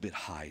go up a little bit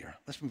higher.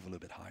 Let's move a little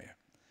bit higher.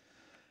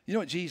 You know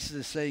what Jesus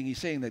is saying? He's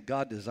saying that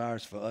God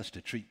desires for us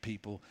to treat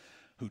people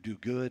who do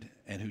good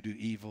and who do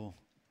evil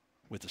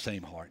with the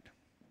same heart.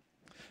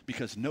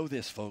 Because know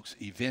this, folks,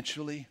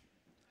 eventually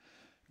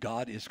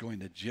God is going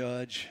to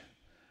judge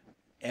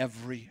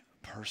every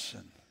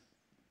person.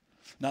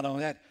 Not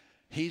only that,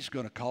 he's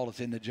going to call us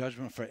into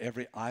judgment for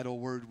every idle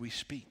word we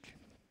speak.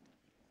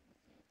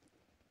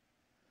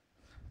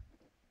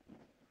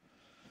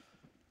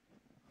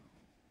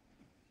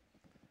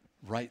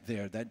 Right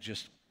there, that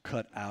just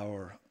cut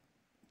our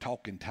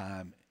talking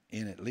time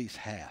in at least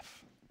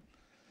half.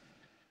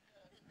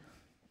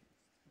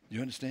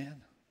 You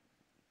understand?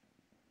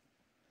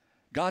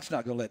 God's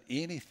not going to let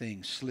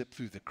anything slip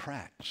through the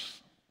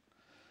cracks.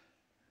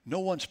 No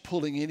one's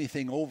pulling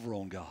anything over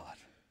on God.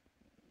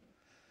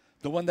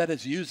 The one that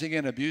is using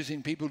and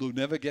abusing people who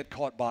never get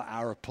caught by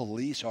our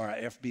police or our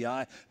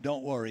FBI,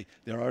 don't worry,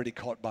 they're already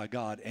caught by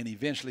God, and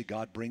eventually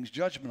God brings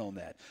judgment on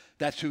that.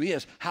 That's who he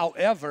is.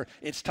 However,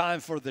 it's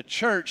time for the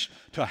church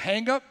to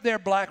hang up their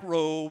black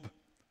robe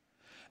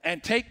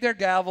and take their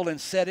gavel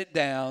and set it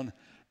down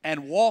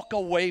and walk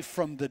away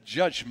from the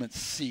judgment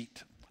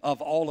seat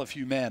of all of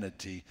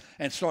humanity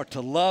and start to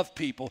love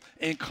people,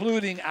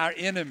 including our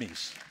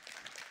enemies.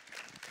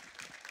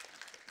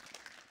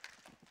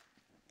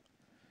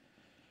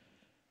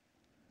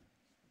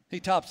 He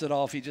tops it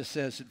off. He just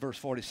says in verse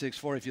 46,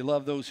 for if you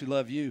love those who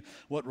love you,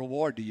 what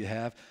reward do you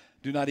have?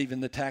 Do not even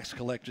the tax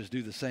collectors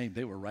do the same?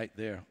 They were right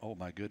there. Oh,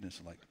 my goodness.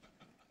 Like,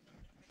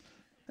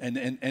 and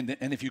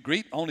if you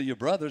greet only your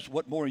brothers,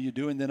 what more are you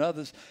doing than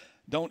others?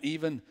 Don't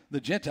even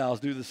the Gentiles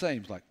do the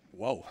same? It's like,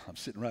 whoa, I'm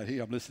sitting right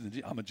here. I'm listening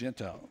to I'm a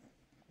Gentile.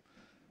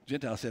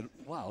 Gentile said,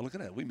 wow, look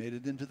at that. We made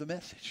it into the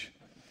message.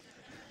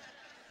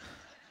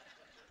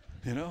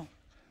 You know?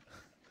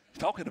 He's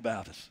talking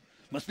about us.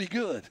 Must be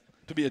good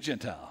to be a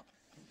Gentile.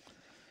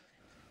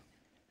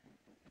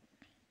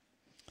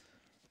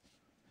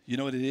 You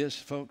know what it is,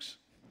 folks?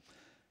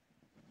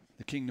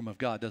 The kingdom of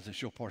God doesn't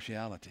show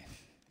partiality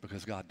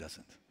because God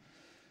doesn't.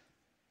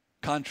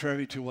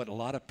 Contrary to what a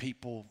lot of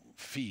people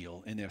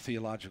feel in their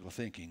theological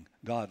thinking,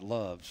 God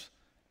loves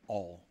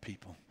all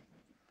people.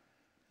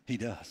 He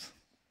does.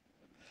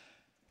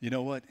 You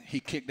know what?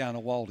 He kicked down a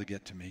wall to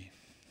get to me.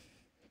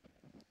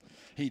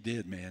 He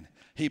did, man.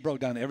 He broke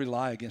down every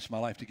lie against my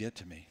life to get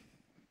to me.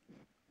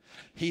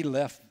 He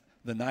left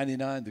the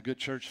 99, the good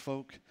church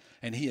folk,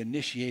 and he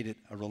initiated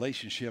a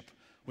relationship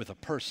with a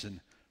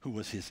person who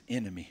was his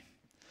enemy.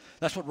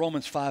 That's what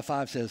Romans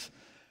 5:5 says.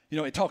 You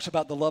know, it talks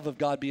about the love of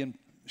God being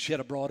shed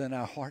abroad in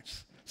our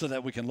hearts so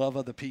that we can love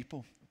other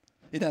people.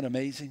 Isn't that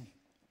amazing?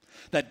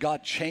 That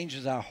God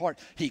changes our heart.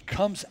 He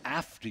comes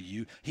after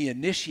you. He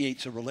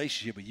initiates a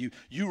relationship with you.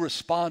 You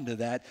respond to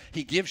that.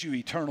 He gives you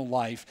eternal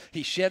life.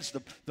 He sheds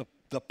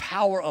the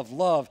power of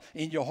love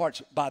in your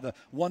hearts by the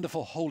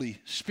wonderful Holy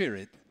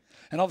Spirit.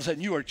 And all of a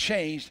sudden you are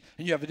changed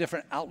and you have a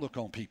different outlook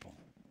on people.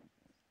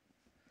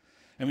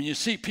 And when you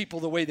see people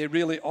the way they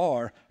really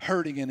are,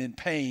 hurting and in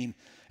pain,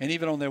 and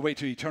even on their way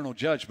to eternal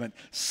judgment,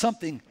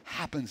 something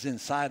happens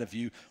inside of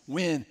you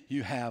when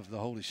you have the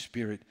Holy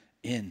Spirit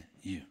in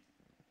you.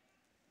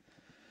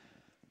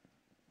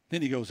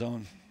 Then he goes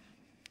on,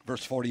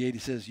 verse 48, he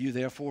says, you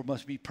therefore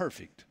must be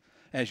perfect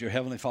as your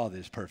heavenly Father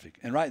is perfect.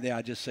 And right there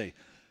I just say,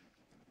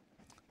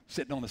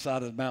 sitting on the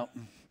side of the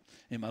mountain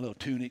in my little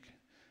tunic,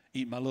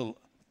 eating my little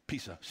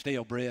piece of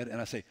stale bread,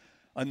 and I say,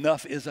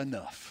 enough is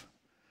enough.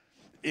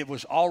 it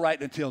was all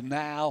right until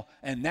now,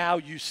 and now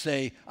you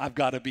say, I've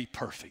got to be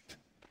perfect.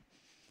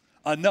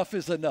 Enough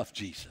is enough,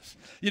 Jesus.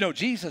 You know,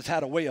 Jesus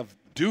had a way of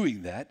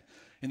doing that.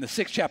 In the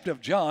 6th chapter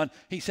of John,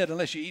 he said,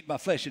 unless you eat my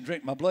flesh and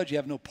drink my blood, you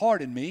have no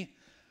part in me.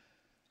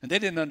 And they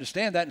didn't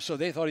understand that, and so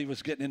they thought he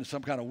was getting into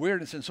some kind of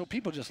weirdness, and so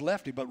people just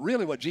left him. But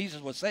really what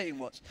Jesus was saying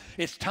was,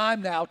 it's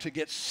time now to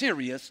get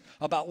serious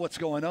about what's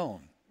going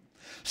on.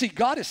 See,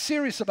 God is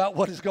serious about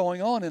what is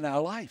going on in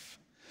our life.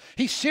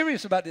 He's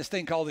serious about this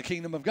thing called the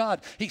kingdom of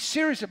God. He's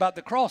serious about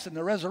the cross and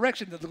the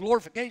resurrection and the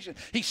glorification.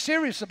 He's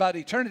serious about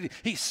eternity.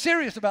 He's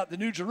serious about the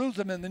new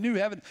Jerusalem and the new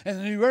heaven and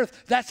the new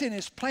earth. That's in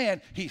his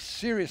plan. He's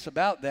serious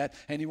about that,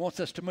 and he wants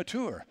us to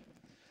mature.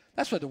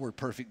 That's what the word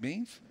perfect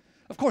means.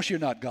 Of course, you're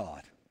not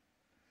God.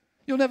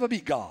 You'll never be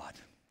God.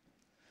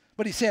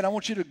 But he said, I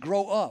want you to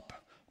grow up.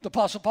 The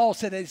Apostle Paul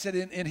said,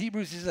 in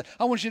Hebrews, he said,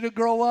 I want you to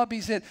grow up.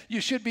 He said, you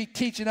should be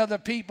teaching other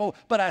people,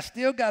 but I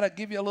still got to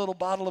give you a little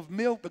bottle of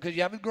milk because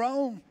you haven't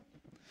grown.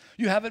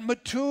 You haven't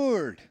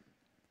matured.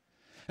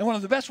 And one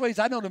of the best ways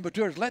I know to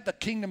mature is let the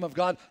kingdom of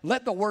God,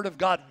 let the word of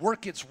God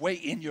work its way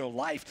in your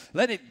life.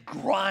 Let it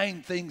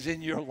grind things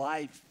in your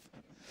life.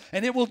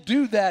 And it will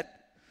do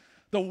that.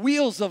 The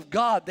wheels of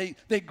God,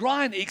 they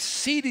grind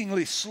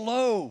exceedingly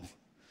slow,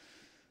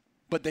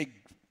 but they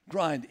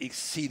grind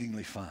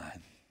exceedingly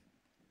fine.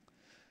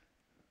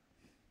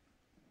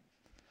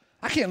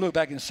 I can't look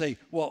back and say,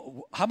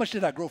 well, how much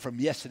did I grow from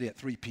yesterday at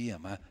 3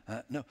 p.m.?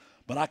 No,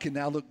 but I can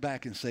now look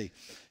back and say,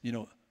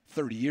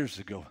 30 years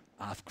ago,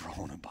 I've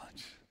grown a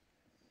bunch.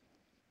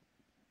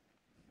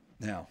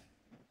 Now,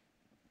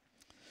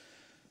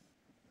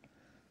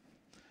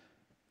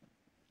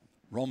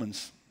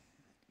 Romans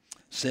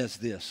says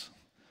this,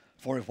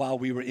 for if while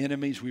we were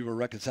enemies, we were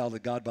reconciled to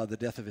God by the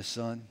death of his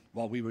son,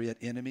 while we were yet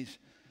enemies.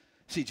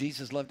 See,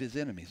 Jesus loved his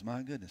enemies,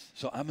 my goodness.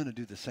 So I'm going to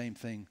do the same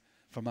thing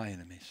for my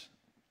enemies.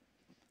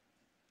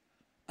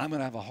 I'm going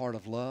to have a heart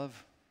of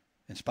love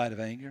in spite of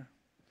anger.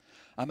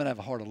 I'm going to have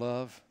a heart of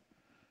love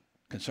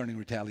concerning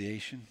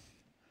retaliation.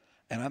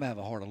 And I'm going to have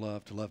a heart of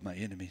love to love my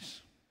enemies.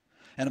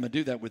 And I'm going to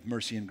do that with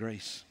mercy and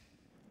grace.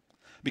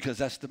 Because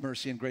that's the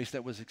mercy and grace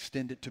that was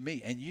extended to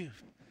me and you.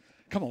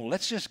 Come on,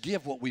 let's just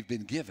give what we've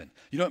been given.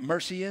 You know what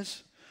mercy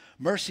is?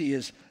 Mercy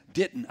is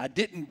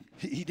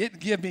he didn't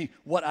give me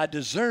what I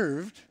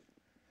deserved,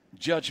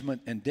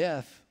 judgment and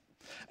death.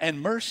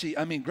 And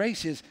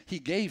grace is he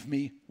gave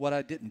me what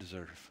I didn't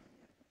deserve.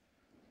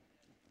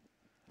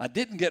 I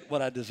didn't get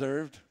what I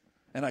deserved,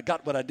 and I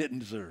got what I didn't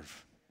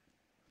deserve.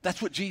 That's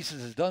what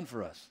Jesus has done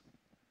for us.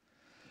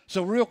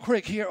 So real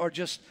quick, here are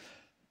just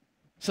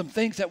some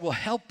things that will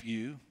help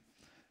you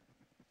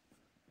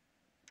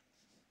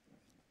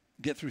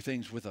get through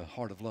things with a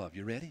heart of love.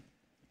 You ready?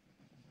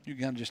 You're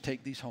going to just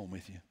take these home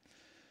with you.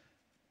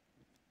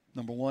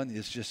 Number one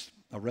is just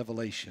a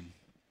revelation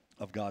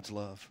of God's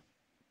love.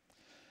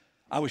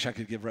 I wish I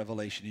could give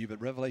revelation to you, but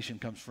revelation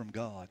comes from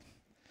God.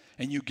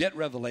 And you get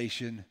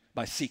revelation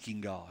by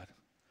seeking God.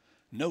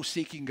 No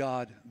seeking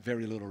God,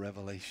 very little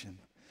revelation.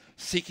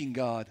 Seeking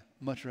God,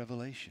 much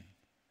revelation.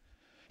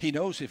 He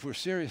knows if we're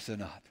serious or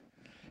not.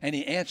 And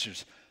he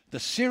answers. The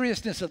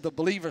seriousness of the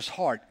believer's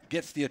heart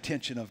gets the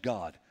attention of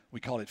God.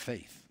 We call it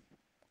faith.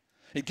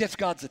 It gets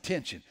God's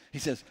attention. He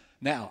says,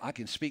 now I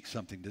can speak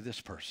something to this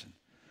person.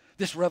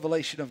 This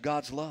revelation of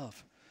God's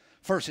love.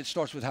 First, it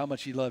starts with how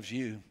much he loves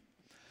you.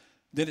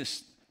 Then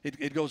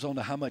it goes on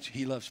to how much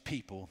he loves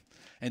people.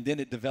 And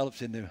then it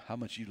develops into how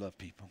much you love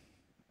people.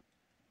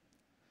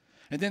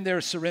 And then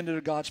there's surrender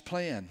to God's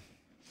plan.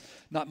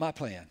 Not my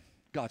plan,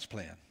 God's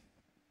plan.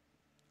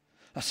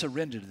 I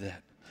surrender to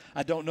that.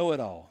 I don't know it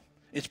all.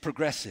 It's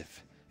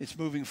progressive. It's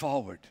moving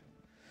forward.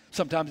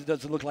 Sometimes it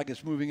doesn't look like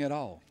it's moving at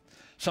all.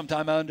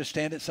 Sometimes I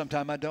understand it,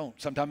 sometimes I don't.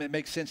 Sometimes it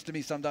makes sense to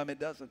me, sometimes it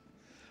doesn't.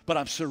 But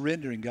I'm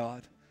surrendering,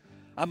 God.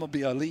 I'm going to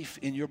be a leaf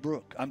in your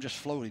brook. I'm just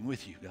floating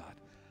with you, God.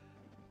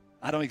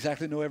 I don't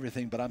exactly know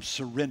everything, but I'm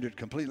surrendered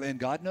completely. And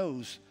God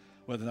knows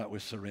whether or not we're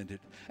surrendered.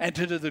 And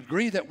to the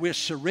degree that we're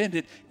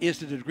surrendered is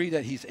the degree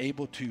that he's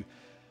able to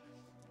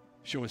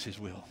show us his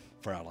will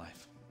for our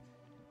life.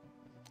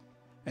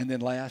 And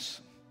then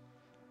last,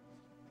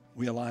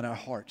 we align our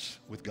hearts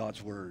with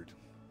God's word.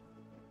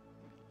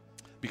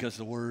 Because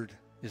the word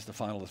is the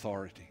final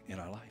authority in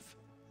our life.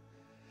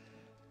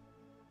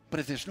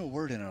 But if there's no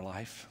word in our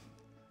life,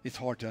 it's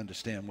hard to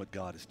understand what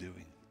God is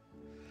doing.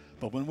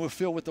 But when we're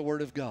filled with the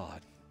word of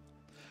God,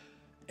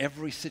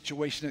 every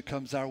situation that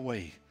comes our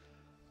way,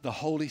 the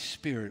Holy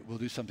Spirit will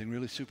do something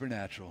really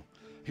supernatural.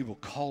 He will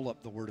call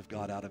up the word of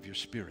God out of your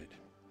spirit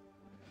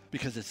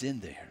because it's in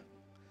there.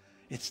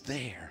 It's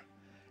there.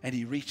 And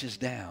he reaches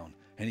down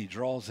and he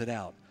draws it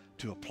out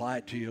to apply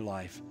it to your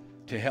life,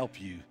 to help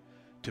you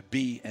to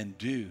be and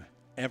do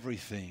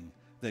everything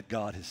that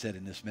God has said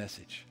in this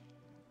message.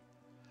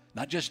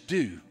 Not just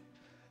do.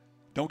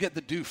 Don't get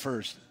the do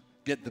first.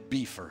 Get the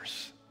be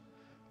first.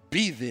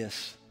 Be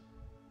this.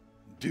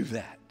 Do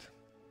that.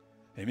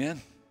 Amen?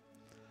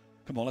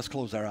 Come on, let's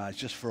close our eyes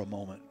just for a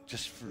moment.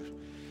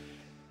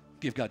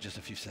 Give God just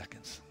a few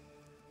seconds.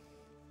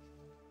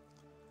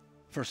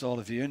 First of all,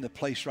 if you're in the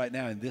place right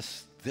now in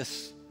this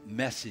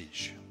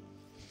message,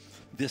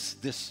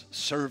 this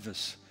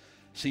service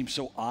seems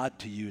so odd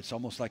to you. It's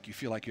almost like you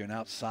feel like you're an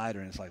outsider,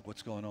 and it's like,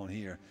 what's going on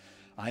here?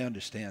 I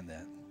understand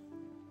that.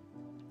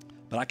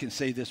 But I can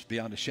say this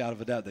beyond a shadow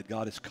of a doubt, that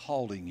God is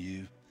calling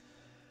you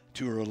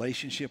to a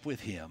relationship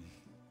with him.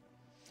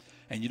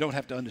 And you don't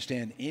have to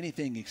understand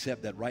anything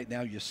except that right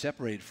now you're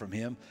separated from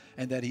him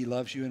and that he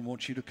loves you and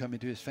wants you to come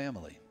into his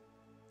family.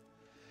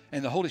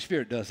 And the Holy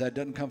Spirit does that. It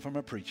doesn't come from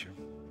a preacher.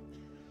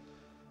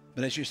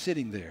 But as you're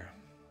sitting there,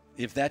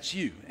 if that's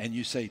you and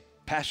you say,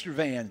 Pastor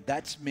Van,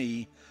 that's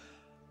me,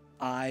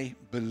 I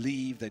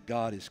believe that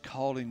God is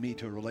calling me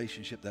to a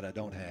relationship that I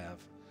don't have,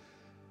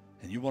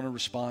 and you want to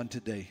respond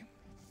today,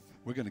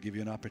 we're going to give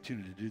you an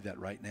opportunity to do that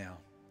right now.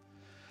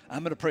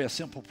 I'm going to pray a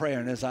simple prayer,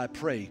 and as I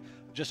pray,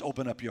 just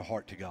open up your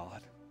heart to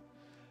God.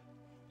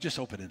 Just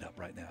open it up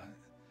right now.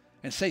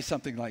 And say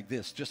something like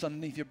this, just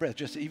underneath your breath,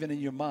 just even in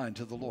your mind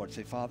to the Lord.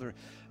 Say, Father,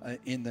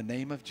 in the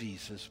name of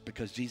Jesus,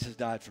 because Jesus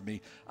died for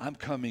me, I'm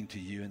coming to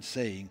you and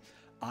saying,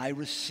 I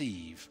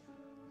receive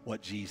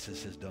what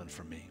Jesus has done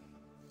for me.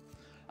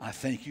 I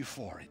thank you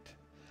for it.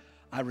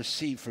 I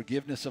receive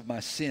forgiveness of my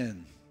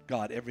sin,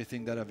 God,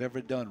 everything that I've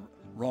ever done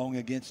wrong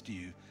against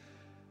you,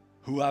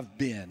 who I've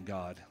been,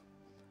 God.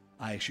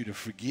 I ask you to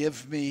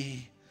forgive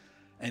me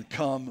and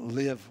come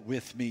live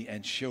with me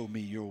and show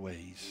me your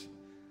ways.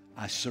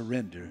 I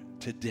surrender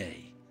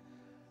today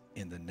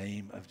in the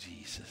name of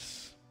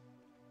Jesus.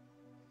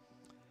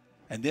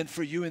 And then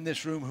for you in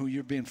this room who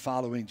you've been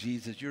following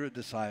Jesus, you're a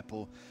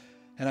disciple,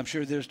 and I'm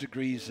sure there's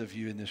degrees of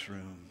you in this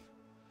room.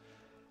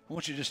 I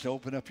want you just to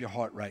open up your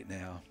heart right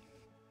now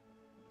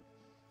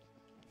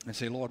and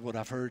say, Lord, what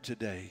I've heard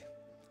today,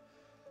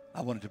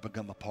 I want it to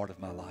become a part of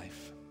my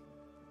life.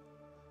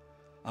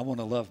 I want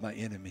to love my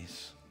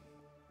enemies.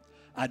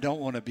 I don't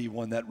want to be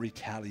one that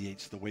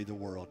retaliates the way the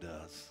world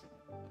does.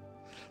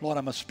 Lord,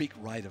 I'm going to speak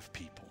right of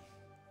people.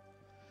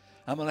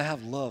 I'm going to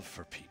have love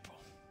for people.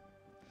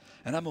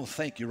 And I'm going to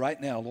thank you right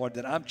now, Lord,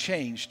 that I'm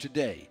changed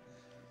today,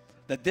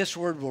 that this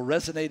word will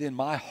resonate in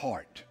my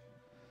heart,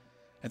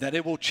 and that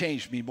it will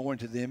change me more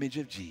into the image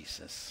of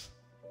Jesus.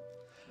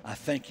 I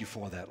thank you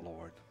for that,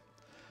 Lord.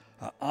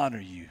 I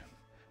honor you,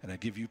 and I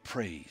give you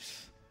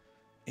praise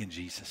in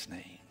Jesus'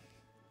 name.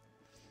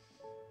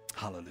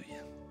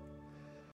 Hallelujah.